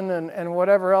 dancing, and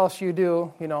whatever else you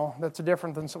do. You know, that's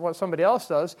different than what somebody else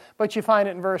does. But you find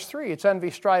it in verse 3. It's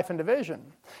envy, strife, and division.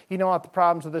 You know what the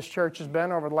problems of this church has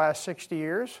been over the last 60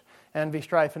 years? Envy,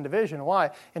 strife, and division. Why?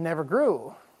 It never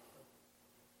grew.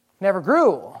 Never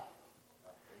grew.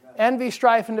 Envy,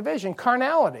 strife, and division.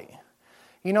 Carnality.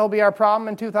 You know, be our problem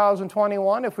in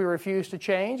 2021 if we refuse to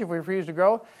change, if we refuse to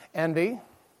grow. Envy,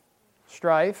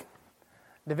 strife,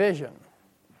 division.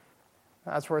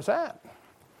 That's where it's at.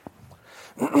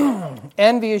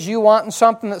 Envy is you wanting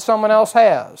something that someone else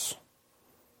has.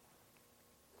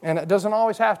 And it doesn't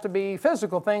always have to be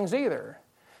physical things either.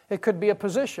 It could be a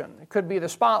position. It could be the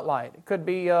spotlight. It could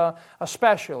be a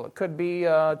special. It could be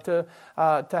to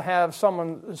have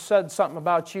someone said something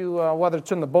about you, whether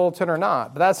it's in the bulletin or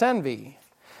not. But that's envy.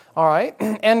 All right.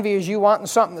 Envy is you wanting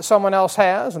something that someone else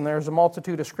has, and there's a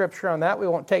multitude of scripture on that. We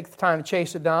won't take the time to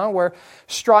chase it down. Where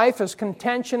strife is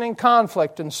contention and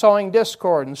conflict and sowing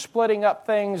discord and splitting up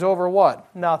things over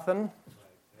what? Nothing.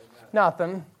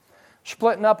 Nothing.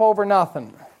 Splitting up over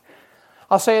nothing.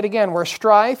 I'll say it again. Where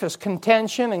strife is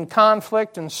contention and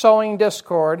conflict and sowing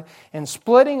discord and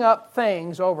splitting up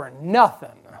things over nothing.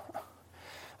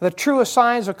 The truest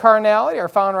signs of carnality are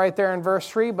found right there in verse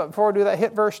 3, but before we do that,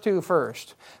 hit verse 2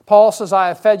 first. Paul says, I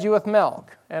have fed you with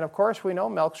milk. And of course, we know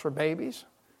milk's for babies.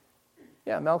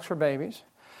 Yeah, milk's for babies.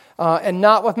 And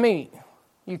not with meat.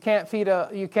 You can't feed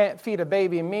a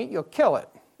baby meat, you'll kill it.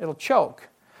 It'll choke.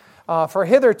 For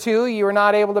hitherto you were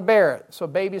not able to bear it. So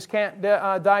babies can't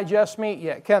digest meat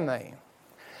yet, can they?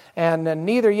 And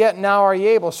neither yet now are you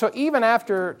able. So even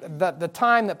after the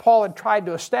time that Paul had tried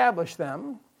to establish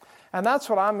them, and that's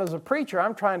what I'm as a preacher,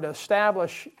 I'm trying to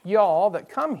establish y'all that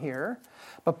come here.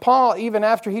 But Paul, even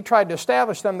after he tried to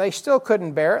establish them, they still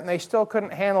couldn't bear it and they still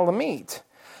couldn't handle the meat.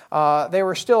 They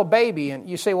were still baby. And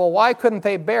you say, well, why couldn't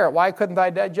they bear it? Why couldn't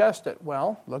they digest it?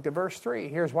 Well, look at verse 3.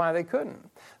 Here's why they couldn't.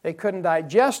 They couldn't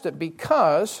digest it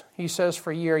because, he says,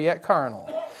 for ye are yet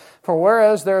carnal. For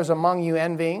whereas there is among you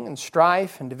envying and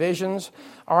strife and divisions,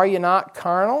 are ye not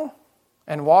carnal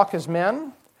and walk as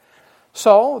men?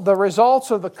 So the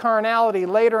results of the carnality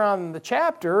later on in the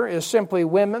chapter is simply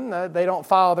women, they don't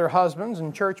follow their husbands,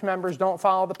 and church members don't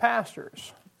follow the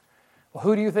pastors. Well,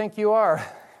 who do you think you are?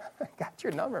 I got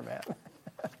your number, man.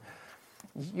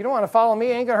 You don't want to follow me,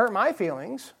 it ain't going to hurt my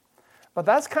feelings. But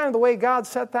that's kind of the way God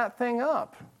set that thing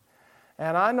up.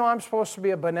 And I know I'm supposed to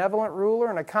be a benevolent ruler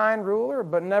and a kind ruler,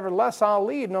 but nevertheless I'll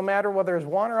lead no matter whether there's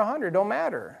 1 or 100, don't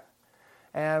matter.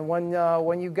 And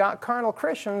when you've got carnal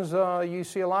Christians, you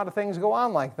see a lot of things go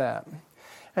on like that.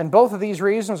 And both of these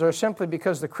reasons are simply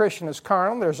because the Christian is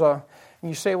carnal. And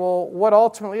you say, well, what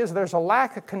ultimately is? There's a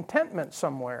lack of contentment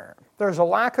somewhere. There's a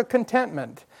lack of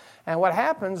contentment. And what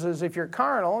happens is if you're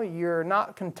carnal, you're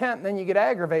not content, and then you get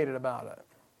aggravated about it.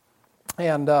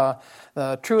 And the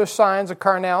truest signs of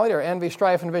carnality are envy,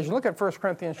 strife, and division. Look at 1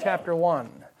 Corinthians chapter 1,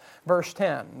 verse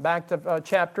 10. Back to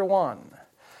chapter 1.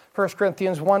 1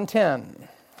 Corinthians 1:10.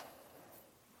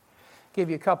 Give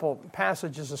you a couple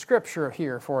passages of Scripture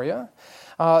here for you.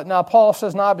 Now Paul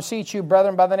says, Now I beseech you,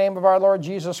 brethren, by the name of our Lord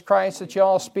Jesus Christ, that you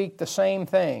all speak the same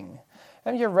thing.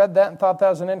 Haven't you ever read that and thought that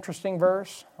was an interesting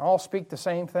verse? All speak the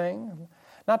same thing.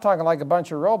 Not talking like a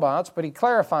bunch of robots, but he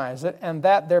clarifies it, and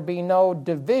that there be no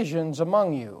divisions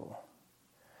among you.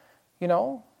 You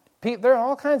know, there are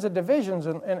all kinds of divisions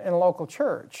in local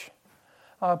church.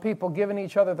 People giving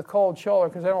each other the cold shoulder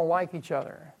because they don't like each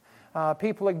other.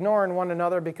 People ignoring one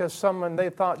another because someone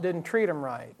they thought didn't treat them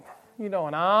right. You know,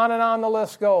 and on the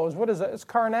list goes. What is it? It's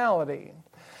carnality.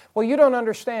 Well, you don't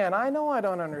understand. I know I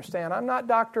don't understand. I'm not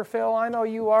Dr. Phil. I know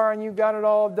you are, and you've got it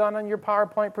all done on your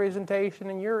PowerPoint presentation,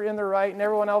 and you're in the right, and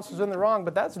everyone else is in the wrong.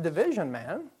 But that's division,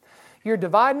 man. You're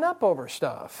dividing up over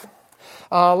stuff.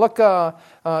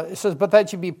 It says, but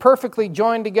that you be perfectly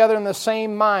joined together in the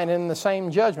same mind and in the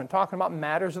same judgment. Talking about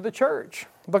matters of the church.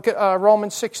 Look at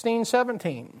Romans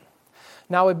 16:17.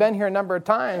 Now, we've been here a number of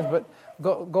times, but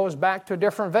goes back to a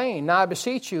different vein. Now I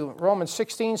beseech you, Romans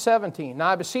 16:17. Now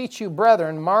I beseech you,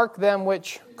 brethren, mark them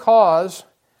which cause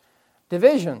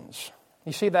divisions.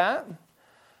 You see that?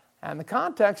 And the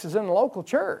context is in the local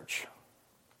church.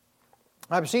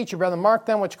 I beseech you, brethren, mark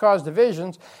them which cause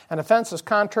divisions and offenses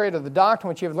contrary to the doctrine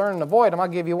which you have learned and avoid them. I'll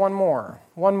give you one more.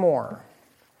 1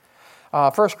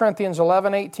 Corinthians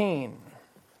 11:18.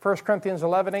 1 Corinthians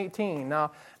 11:18. Now,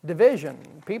 division,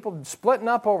 people splitting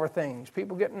up over things,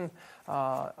 people getting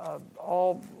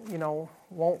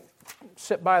won't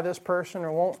sit by this person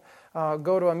or won't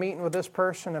go to a meeting with this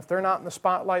person. If they're not in the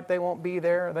spotlight, they won't be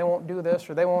there. They won't do this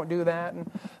or they won't do that. And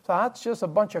so that's just a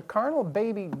bunch of carnal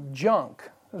baby junk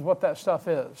is what that stuff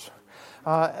is.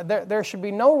 There should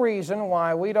be no reason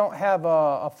why we don't have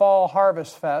a fall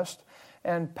harvest fest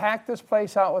and pack this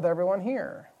place out with everyone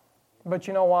here. But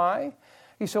you know why?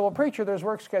 You say, well, preacher, there's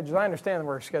work schedules. I understand the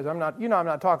work schedule. I'm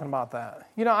not talking about that.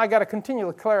 I got to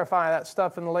continually clarify that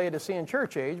stuff in the Laodicean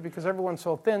church age because everyone's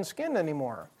so thin-skinned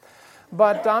anymore.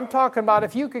 But I'm talking about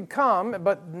if you could come,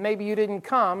 but maybe you didn't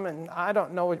come, and I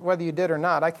don't know whether you did or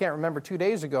not. I can't remember 2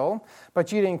 days ago,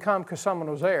 but you didn't come because someone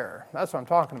was there. That's what I'm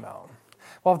talking about.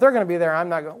 Well, if they're going to be there, I'm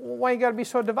not going. Well, why you got to be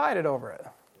so divided over it?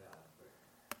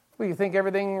 Well, you think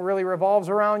everything really revolves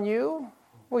around you?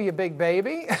 Well, you big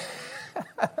baby.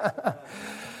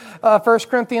 1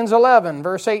 Corinthians 11,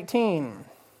 verse 18.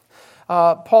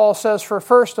 Paul says, for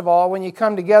first of all, when you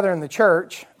come together in the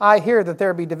church, I hear that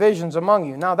there be divisions among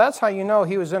you. Now, that's how you know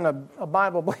he was in a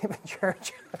Bible-believing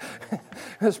church.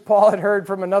 Because Paul had heard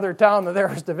from another town that there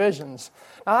was divisions.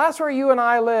 Now, that's where you and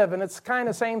I live, and it's kind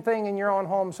of the same thing in your own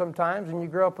home sometimes, and you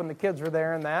grew up when the kids were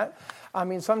there and that. I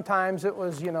mean, sometimes it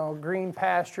was, green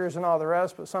pastures and all the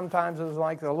rest, but sometimes it was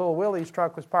like the little Willie's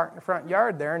truck was parked in the front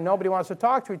yard there, and nobody wants to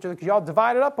talk to each other because y'all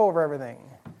divided up over everything.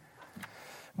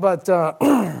 But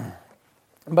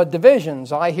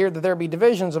divisions, I hear that there be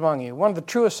divisions among you. One of the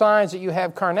truest signs that you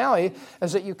have carnality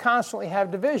is that you constantly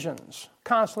have divisions.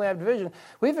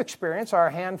 We've experienced our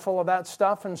handful of that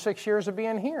stuff in 6 years of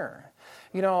being here.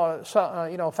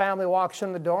 Family walks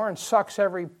in the door and sucks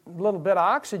every little bit of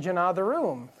oxygen out of the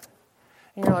room.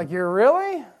 And you're like, you're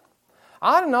really?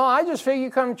 I don't know. I just figure you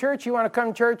come to church, you want to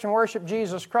come to church and worship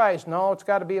Jesus Christ. No, it's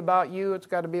got to be about you. It's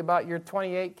got to be about your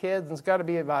 28 kids. And it's got to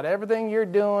be about everything you're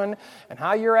doing and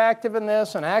how you're active in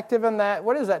this and active in that.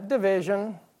 What is that?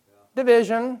 Division.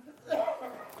 Division.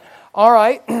 All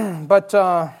right. But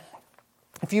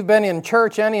if you've been in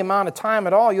church any amount of time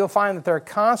at all, you'll find that there are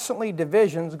constantly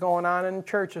divisions going on in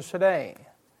churches today.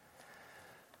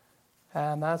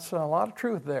 And that's a lot of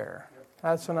truth there.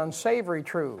 That's an unsavory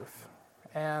truth.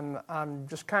 And I'm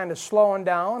just kind of slowing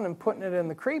down and putting it in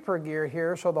the creeper gear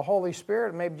here so the Holy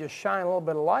Spirit maybe just shine a little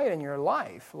bit of light in your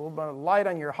life, a little bit of light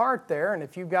on your heart there. And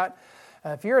if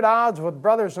you're at odds with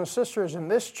brothers and sisters in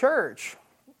this church,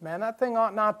 Man, that thing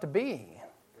ought not to be.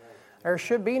 There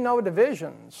should be no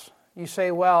divisions. You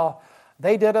say, well,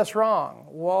 they did us wrong.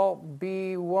 Well,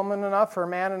 be woman enough or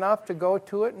man enough to go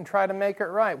to it and try to make it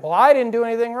right. Well, I didn't do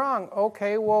anything wrong.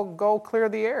 Okay, well, go clear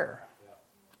the air.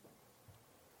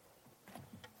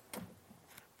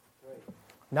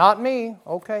 Not me.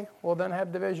 Okay, well then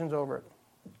have divisions over it.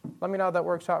 Let me know how that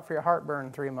works out for your heartburn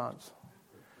in 3 months.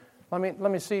 Let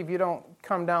me see if you don't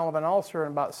come down with an ulcer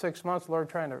in about 6 months, Lord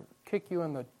trying to kick you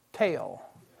in the tail,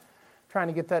 trying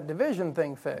to get that division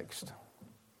thing fixed.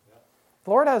 The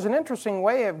Lord has an interesting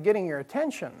way of getting your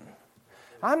attention.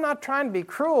 I'm not trying to be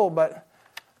cruel, but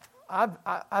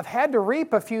I've had to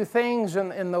reap a few things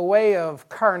in the way of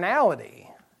carnality.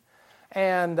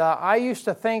 And I used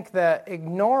to think that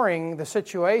ignoring the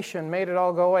situation made it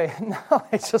all go away. No,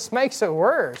 it just makes it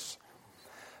worse.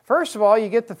 First of all, you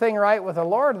get the thing right with the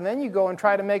Lord, and then you go and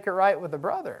try to make it right with the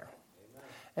brother.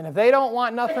 And if they don't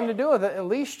want nothing to do with it, at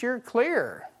least you're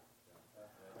clear.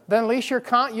 Then at least your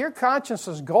conscience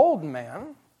is golden,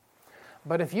 man.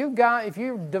 But if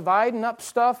you're dividing up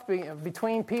stuff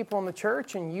between people in the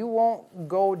church and you won't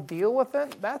go deal with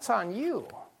it, that's on you.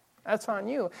 That's on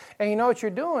you. And you know what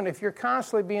you're doing? If you're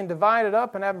constantly being divided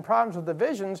up and having problems with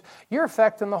divisions, you're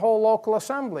affecting the whole local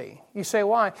assembly. You say,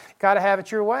 why? Got to have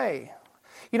it your way.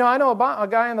 You know, I know a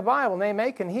guy in the Bible named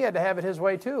Achan. He had to have it his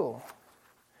way too.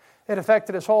 It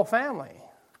affected his whole family.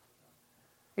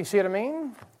 You see what I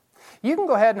mean? You can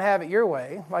go ahead and have it your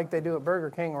way, like they do at Burger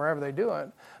King, wherever they do it,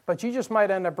 but you just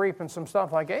might end up reaping some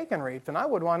stuff like Achan reaped, and I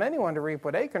wouldn't want anyone to reap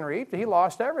what Achan reaped. He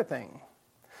lost everything.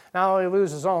 Not only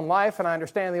lose his own life, and I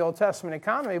understand the Old Testament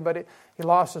economy, but he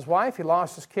lost his wife, he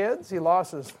lost his kids, he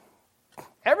lost his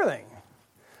everything.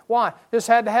 Why? Just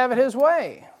had to have it his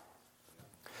way.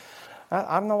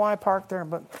 I don't know why I parked there,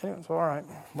 but it's all right.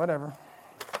 Whatever.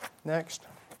 Next.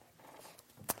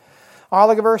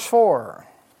 Look at verse 4.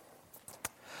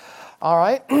 All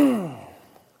right.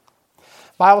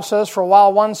 Bible says, for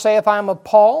while one saith, I am of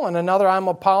Paul, and another, I am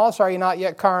of Apollos, are ye not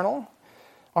yet carnal?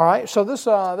 All right, so this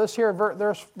here,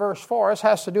 verse 4, this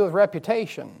has to do with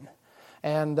reputation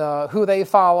and who they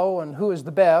follow and who is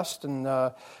the best.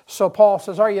 And so Paul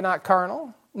says, are you not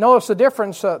carnal? Notice the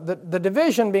difference. The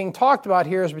division being talked about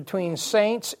here is between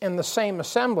saints in the same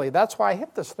assembly. That's why I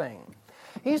hit this thing.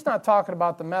 He's not talking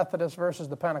about the Methodists versus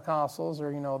the Pentecostals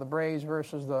or, the Braves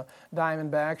versus the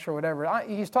Diamondbacks or whatever.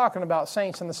 He's talking about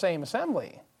saints in the same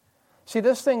assembly. See,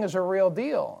 this thing is a real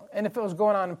deal. And if it was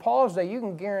going on in Paul's day, you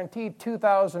can guarantee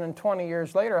 2,020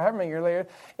 years later, however many years later,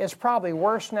 it's probably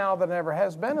worse now than it ever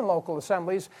has been in local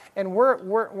assemblies. And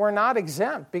we're not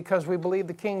exempt because we believe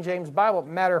the King James Bible.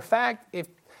 Matter of fact,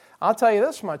 I'll tell you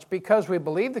this much, because we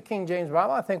believe the King James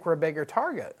Bible, I think we're a bigger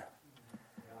target.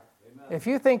 If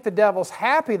you think the devil's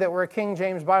happy that we're a King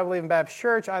James Bible-believing Baptist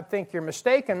church, I think you're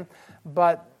mistaken.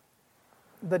 But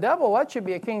the devil lets you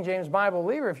be a King James Bible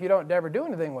believer if you don't ever do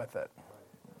anything with it.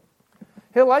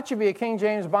 He'll let you be a King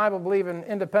James Bible-believing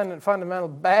independent fundamental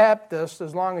Baptist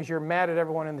as long as you're mad at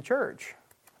everyone in the church.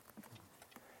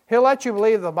 He'll let you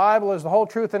believe the Bible is the whole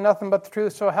truth and nothing but the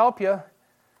truth, so help you.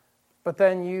 But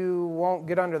then you won't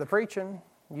get under the preaching.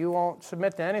 You won't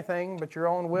submit to anything but your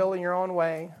own will and your own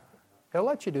way. He'll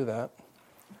let you do that.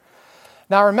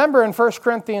 Now remember in 1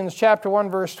 Corinthians chapter 1,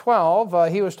 verse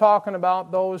 12, he was talking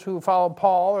about those who followed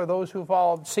Paul or those who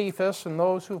followed Cephas and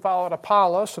those who followed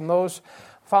Apollos and those who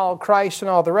followed Christ and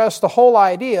all the rest. The whole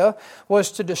idea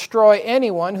was to destroy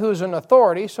anyone who's in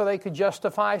authority so they could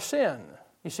justify sin.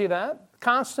 You see that?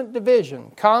 Constant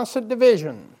division, constant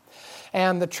division.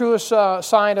 And the truest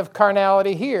sign of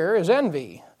carnality here is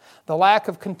envy, the lack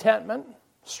of contentment,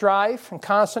 strife, and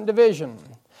constant division.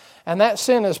 And that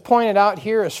sin is pointed out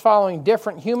here as following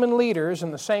different human leaders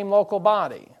in the same local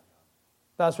body.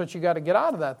 That's what you got to get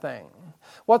out of that thing.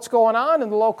 What's going on in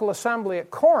the local assembly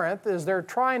at Corinth is they're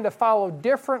trying to follow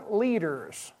different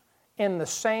leaders in the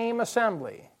same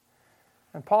assembly.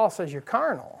 And Paul says, you're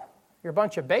carnal. You're a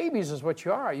bunch of babies is what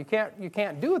you are. You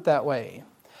can't do it that way.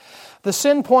 The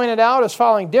sin pointed out is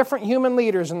following different human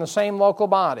leaders in the same local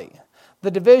body.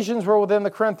 The divisions were within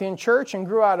the Corinthian church and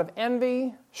grew out of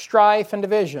envy, strife, and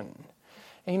division.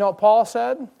 And you know what Paul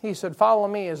said? He said, follow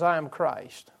me as I am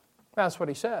Christ. That's what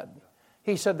he said.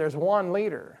 He said, there's one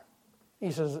leader. He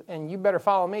says, and you better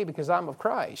follow me because I'm of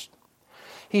Christ.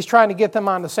 He's trying to get them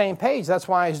on the same page. That's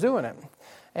why he's doing it.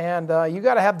 And you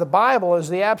got to have the Bible as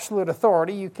the absolute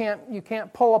authority. You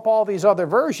can't pull up all these other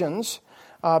versions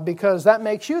because that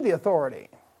makes you the authority.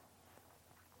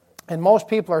 And most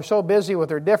people are so busy with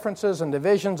their differences and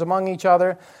divisions among each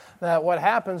other that what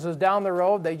happens is down the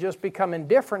road they just become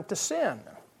indifferent to sin.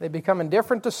 They become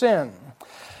indifferent to sin.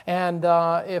 And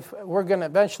if we're going to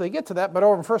eventually get to that, but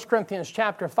over in 1 Corinthians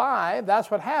chapter 5, that's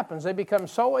what happens. They become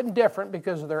so indifferent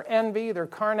because of their envy, their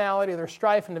carnality, their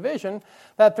strife and division,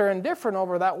 that they're indifferent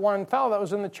over that one fellow that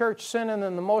was in the church sinning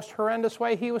in the most horrendous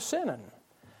way he was sinning.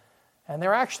 And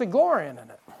they're actually glorying in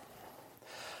it.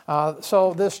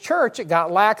 So this church, it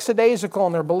got lackadaisical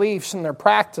in their beliefs and their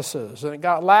practices. And it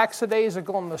got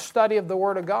lackadaisical in the study of the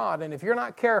Word of God. And if you're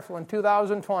not careful in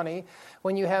 2020,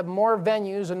 when you have more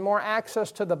venues and more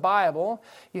access to the Bible,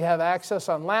 you have access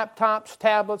on laptops,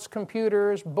 tablets,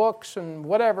 computers, books, and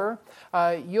whatever,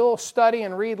 you'll study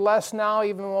and read less now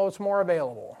even though it's more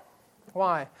available.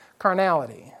 Why?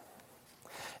 Carnality.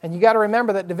 And you got to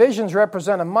remember that divisions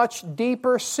represent a much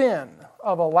deeper sin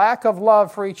of a lack of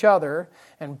love for each other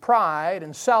and pride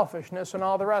and selfishness and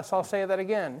all the rest. I'll say that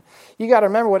again. You got to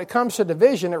remember when it comes to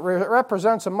division, it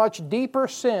represents a much deeper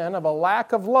sin of a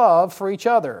lack of love for each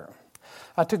other.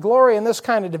 To glory in this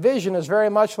kind of division is very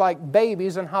much like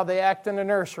babies and how they act in the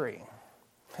nursery.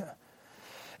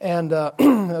 And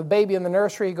a baby in the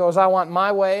nursery goes, I want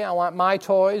my way, I want my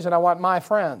toys, and I want my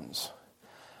friends.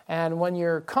 And when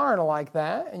you're carnal like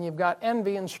that, and you've got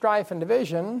envy and strife and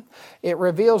division, it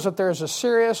reveals that there's a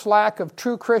serious lack of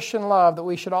true Christian love that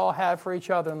we should all have for each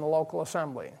other in the local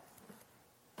assembly.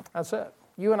 That's it.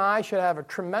 You and I should have a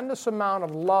tremendous amount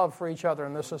of love for each other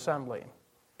in this assembly.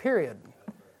 Period.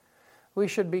 We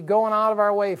should be going out of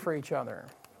our way for each other.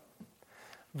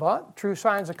 But true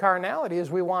signs of carnality is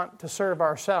we want to serve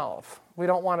ourselves. We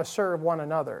don't want to serve one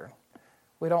another.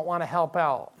 We don't want to help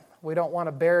out. We don't want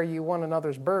to bear you one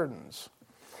another's burdens.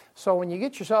 So when you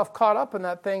get yourself caught up in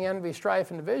that thing, envy,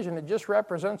 strife, and division, it just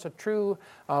represents a true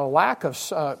lack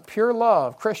of pure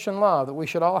love, Christian love, that we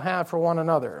should all have for one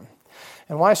another.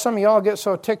 And why some of y'all get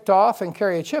so ticked off and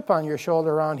carry a chip on your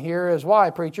shoulder around here is why,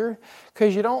 preacher?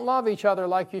 Because you don't love each other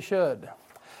like you should.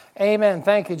 Amen.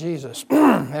 Thank you, Jesus.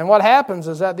 And what happens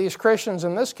is that these Christians,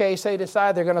 in this case, they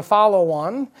decide they're going to follow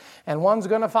one, and one's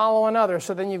going to follow another,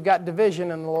 so then you've got division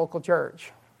in the local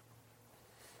church.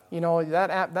 You know,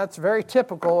 that's very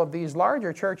typical of these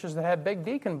larger churches that have big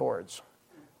deacon boards.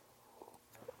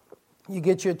 You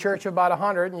get you a church of about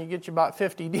 100 and you get you about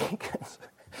 50 deacons.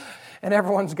 And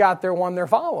everyone's got their one they're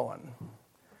following.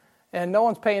 And no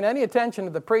one's paying any attention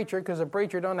to the preacher because the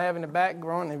preacher don't have any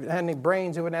background, if it had any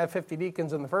brains, he wouldn't have 50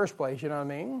 deacons in the first place, you know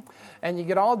what I mean? And you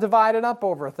get all divided up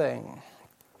over a thing.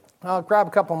 I'll grab a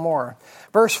couple more.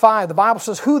 Verse 5, the Bible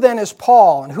says, Who then is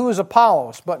Paul and who is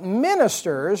Apollos, but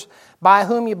ministers by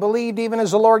whom you believed even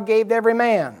as the Lord gave to every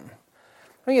man.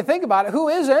 When you think about it, who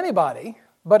is anybody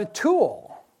but a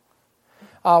tool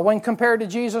when compared to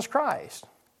Jesus Christ?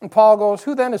 And Paul goes,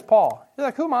 Who then is Paul? He's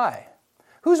like, Who am I?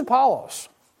 Who's Apollos?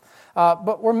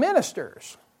 But we're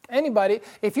ministers. Anybody,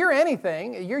 if you're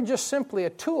anything, you're just simply a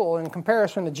tool in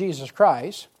comparison to Jesus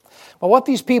Christ. But what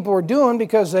these people were doing,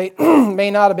 because they may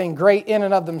not have been great in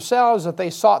and of themselves, that they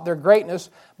sought their greatness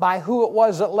by who it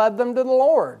was that led them to the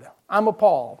Lord. I'm of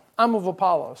Paul. I'm of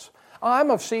Apollos. I'm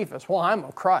of Cephas. Well, I'm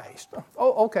of Christ.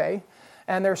 Oh, okay.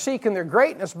 And they're seeking their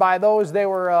greatness by those they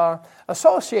were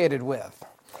associated with.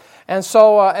 And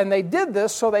so, and they did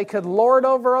this so they could lord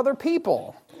over other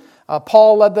people.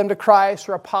 Paul led them to Christ,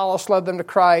 or Apollos led them to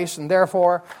Christ, and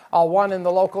therefore one in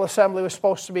the local assembly was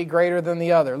supposed to be greater than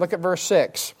the other. Look at verse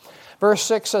 6. Verse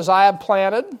 6 says, I have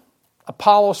planted,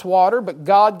 Apollos watered, but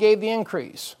God gave the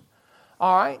increase.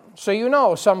 All right, so you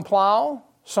know, some plow,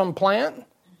 some plant,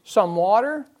 some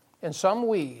water, and some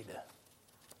weed.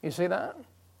 You see that?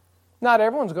 Not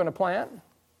everyone's going to plant.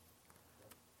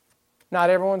 Not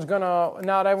everyone's going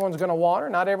to water.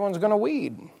 Not everyone's going to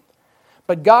weed.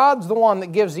 But God's the one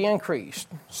that gives the increase.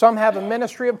 Some have a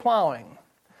ministry of plowing.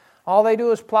 All they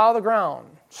do is plow the ground.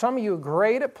 Some of you are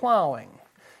great at plowing.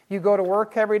 You go to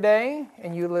work every day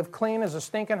and you live clean as a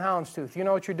stinking houndstooth. You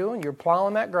know what you're doing? You're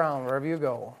plowing that ground wherever you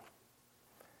go.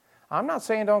 I'm not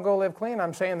saying don't go live clean.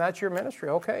 I'm saying that's your ministry.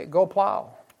 Okay, go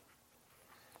plow.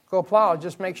 Go plow.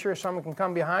 Just make sure someone can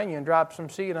come behind you and drop some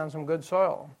seed on some good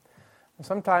soil. And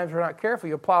sometimes we're not careful.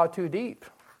 You plow too deep.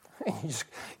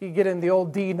 You get in the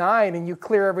old D9 and you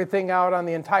clear everything out on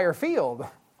the entire field.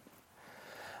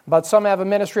 But some have a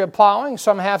ministry of plowing,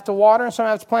 some have to water, and some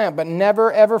have to plant. But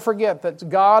never, ever forget that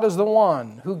God is the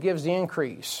one who gives the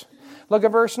increase. Look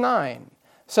at verse 9.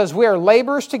 It says, we are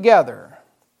laborers together.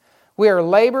 We are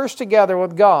laborers together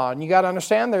with God. And you got to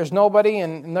understand, there's nobody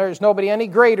any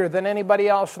greater than anybody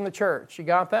else in the church. You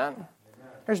got that? Amen.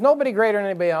 There's nobody greater than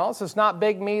anybody else. It's not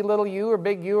big me, little you, or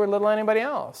big you, or little anybody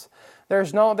else.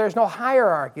 There's no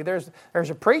hierarchy. There's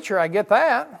a preacher, I get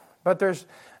that, but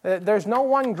there's no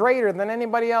one greater than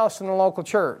anybody else in the local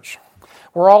church.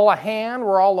 We're all a hand,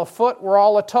 we're all a foot, we're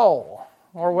all a toe,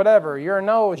 or whatever. You're a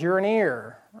nose, you're an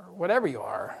ear, whatever you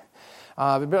are.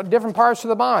 Different parts of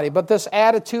the body. But this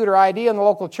attitude or idea in the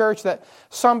local church that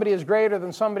somebody is greater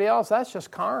than somebody else, that's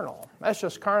just carnal. That's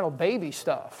just carnal baby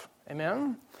stuff.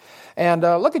 Amen? And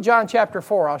look at John chapter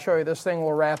 4. I'll show you this thing.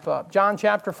 We'll wrap up. John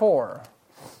chapter 4.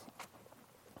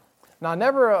 Now,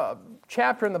 never a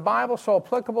chapter in the Bible so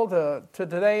applicable to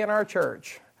today in our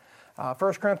church. 1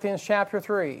 Corinthians chapter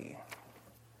 3.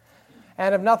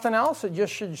 And if nothing else, it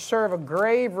just should serve a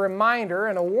grave reminder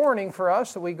and a warning for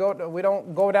us that we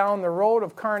don't go down the road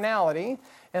of carnality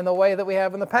in the way that we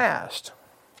have in the past.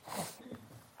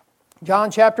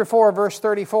 John chapter 4, verse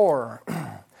 34.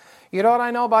 You know what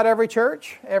I know about every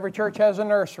church? Every church has a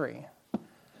nursery.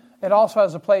 It also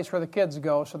has a place where the kids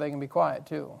go so they can be quiet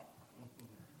too.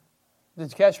 Did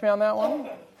you catch me on that one?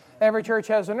 Every church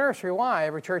has a nursery. Why?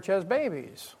 Every church has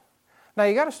babies. Now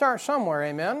you got to start somewhere,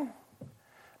 amen?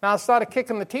 Now it's not a kick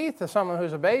in the teeth to someone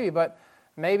who's a baby, but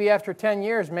maybe after 10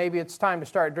 years, maybe it's time to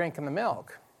start drinking the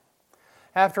milk.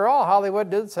 After all, Hollywood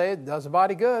did say it does the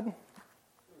body good.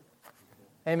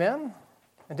 Amen?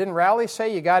 And didn't Rowley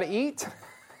say you got to eat?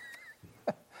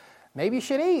 Maybe you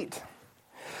should eat.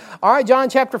 All right, John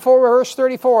chapter 4, verse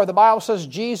 34. The Bible says,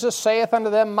 Jesus saith unto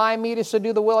them, My meat is to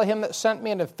do the will of him that sent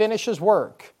me and to finish his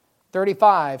work.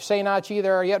 35. Say not ye,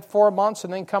 there are yet 4 months,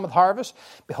 and then cometh harvest.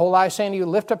 Behold, I say unto you,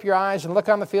 lift up your eyes and look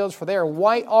on the fields, for they are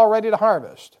white already to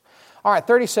harvest. All right,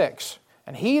 36.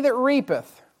 And he that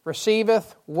reapeth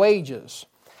receiveth wages,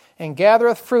 and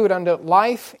gathereth fruit unto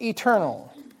life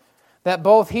eternal, that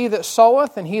both he that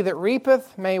soweth and he that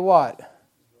reapeth may what?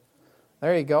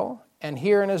 There you go. And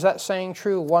herein is that saying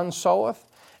true, one soweth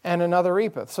and another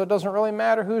reapeth. So it doesn't really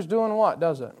matter who's doing what,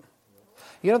 does it?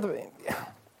 You know,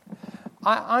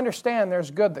 I understand there's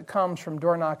good that comes from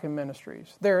door knocking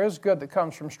ministries. There is good that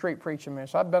comes from street preaching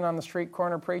ministries. I've been on the street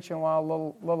corner preaching while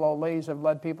little old ladies have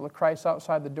led people to Christ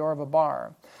outside the door of a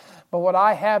bar. But what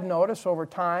I have noticed over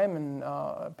time, in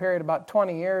a period of about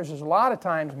 20 years, is a lot of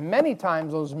times, many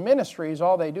times, those ministries,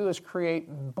 all they do is create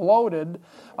bloated,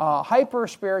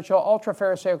 hyper-spiritual,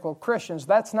 ultra-pharisaical Christians.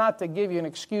 That's not to give you an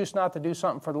excuse not to do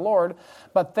something for the Lord,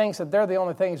 but thinks that they're the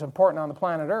only things important on the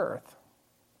planet Earth.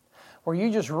 Where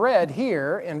you just read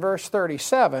here in verse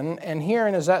 37, and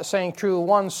herein is that saying true,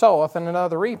 one soweth and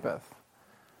another reapeth.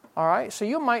 All right, so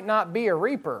you might not be a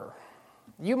reaper.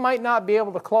 You might not be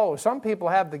able to close. Some people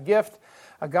have the gift.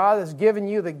 God has given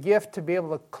you the gift to be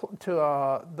able to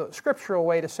the scriptural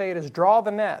way to say it is draw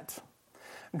the net.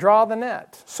 Draw the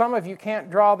net. Some of you can't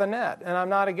draw the net, and I'm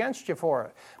not against you for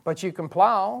it. But you can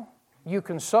plow, you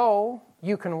can sow,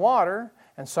 you can water,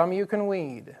 and some of you can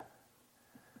weed.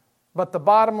 But the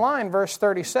bottom line, verse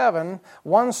 37,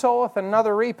 one soweth and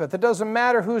another reapeth. It doesn't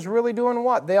matter who's really doing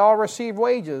what. They all receive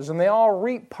wages, and they all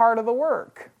reap part of the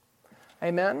work.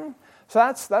 Amen? So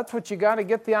that's what you got to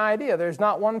get the idea. There's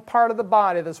not one part of the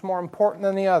body that's more important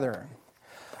than the other.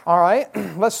 All right,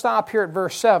 let's stop here at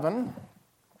verse 7,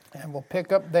 and we'll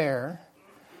pick up there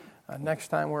next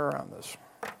time we're around this.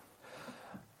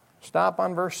 Stop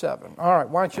on verse 7. All right,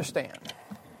 why don't you stand?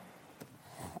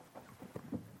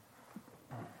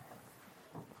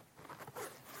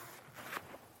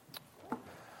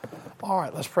 All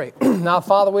right, let's pray. Now,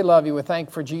 Father, we love you. We thank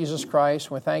you for Jesus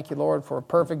Christ. We thank you, Lord, for a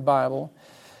perfect Bible.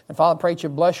 And Father, I pray that you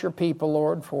bless your people,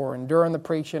 Lord, for enduring the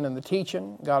preaching and the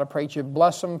teaching. God, I pray that you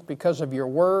bless them because of your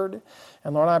word.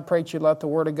 And Lord, I pray that you let the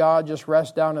word of God just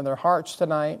rest down in their hearts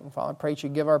tonight. And Father, I pray that you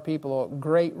give our people a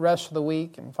great rest of the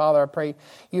week. And Father, I pray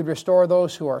you'd restore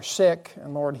those who are sick.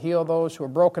 And Lord, heal those who are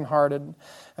brokenhearted.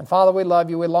 And Father, we love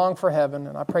you. We long for heaven.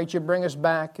 And I pray that you bring us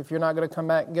back if you're not going to come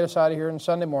back and get us out of here on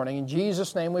Sunday morning. In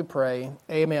Jesus' name we pray.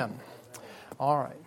 Amen. All right.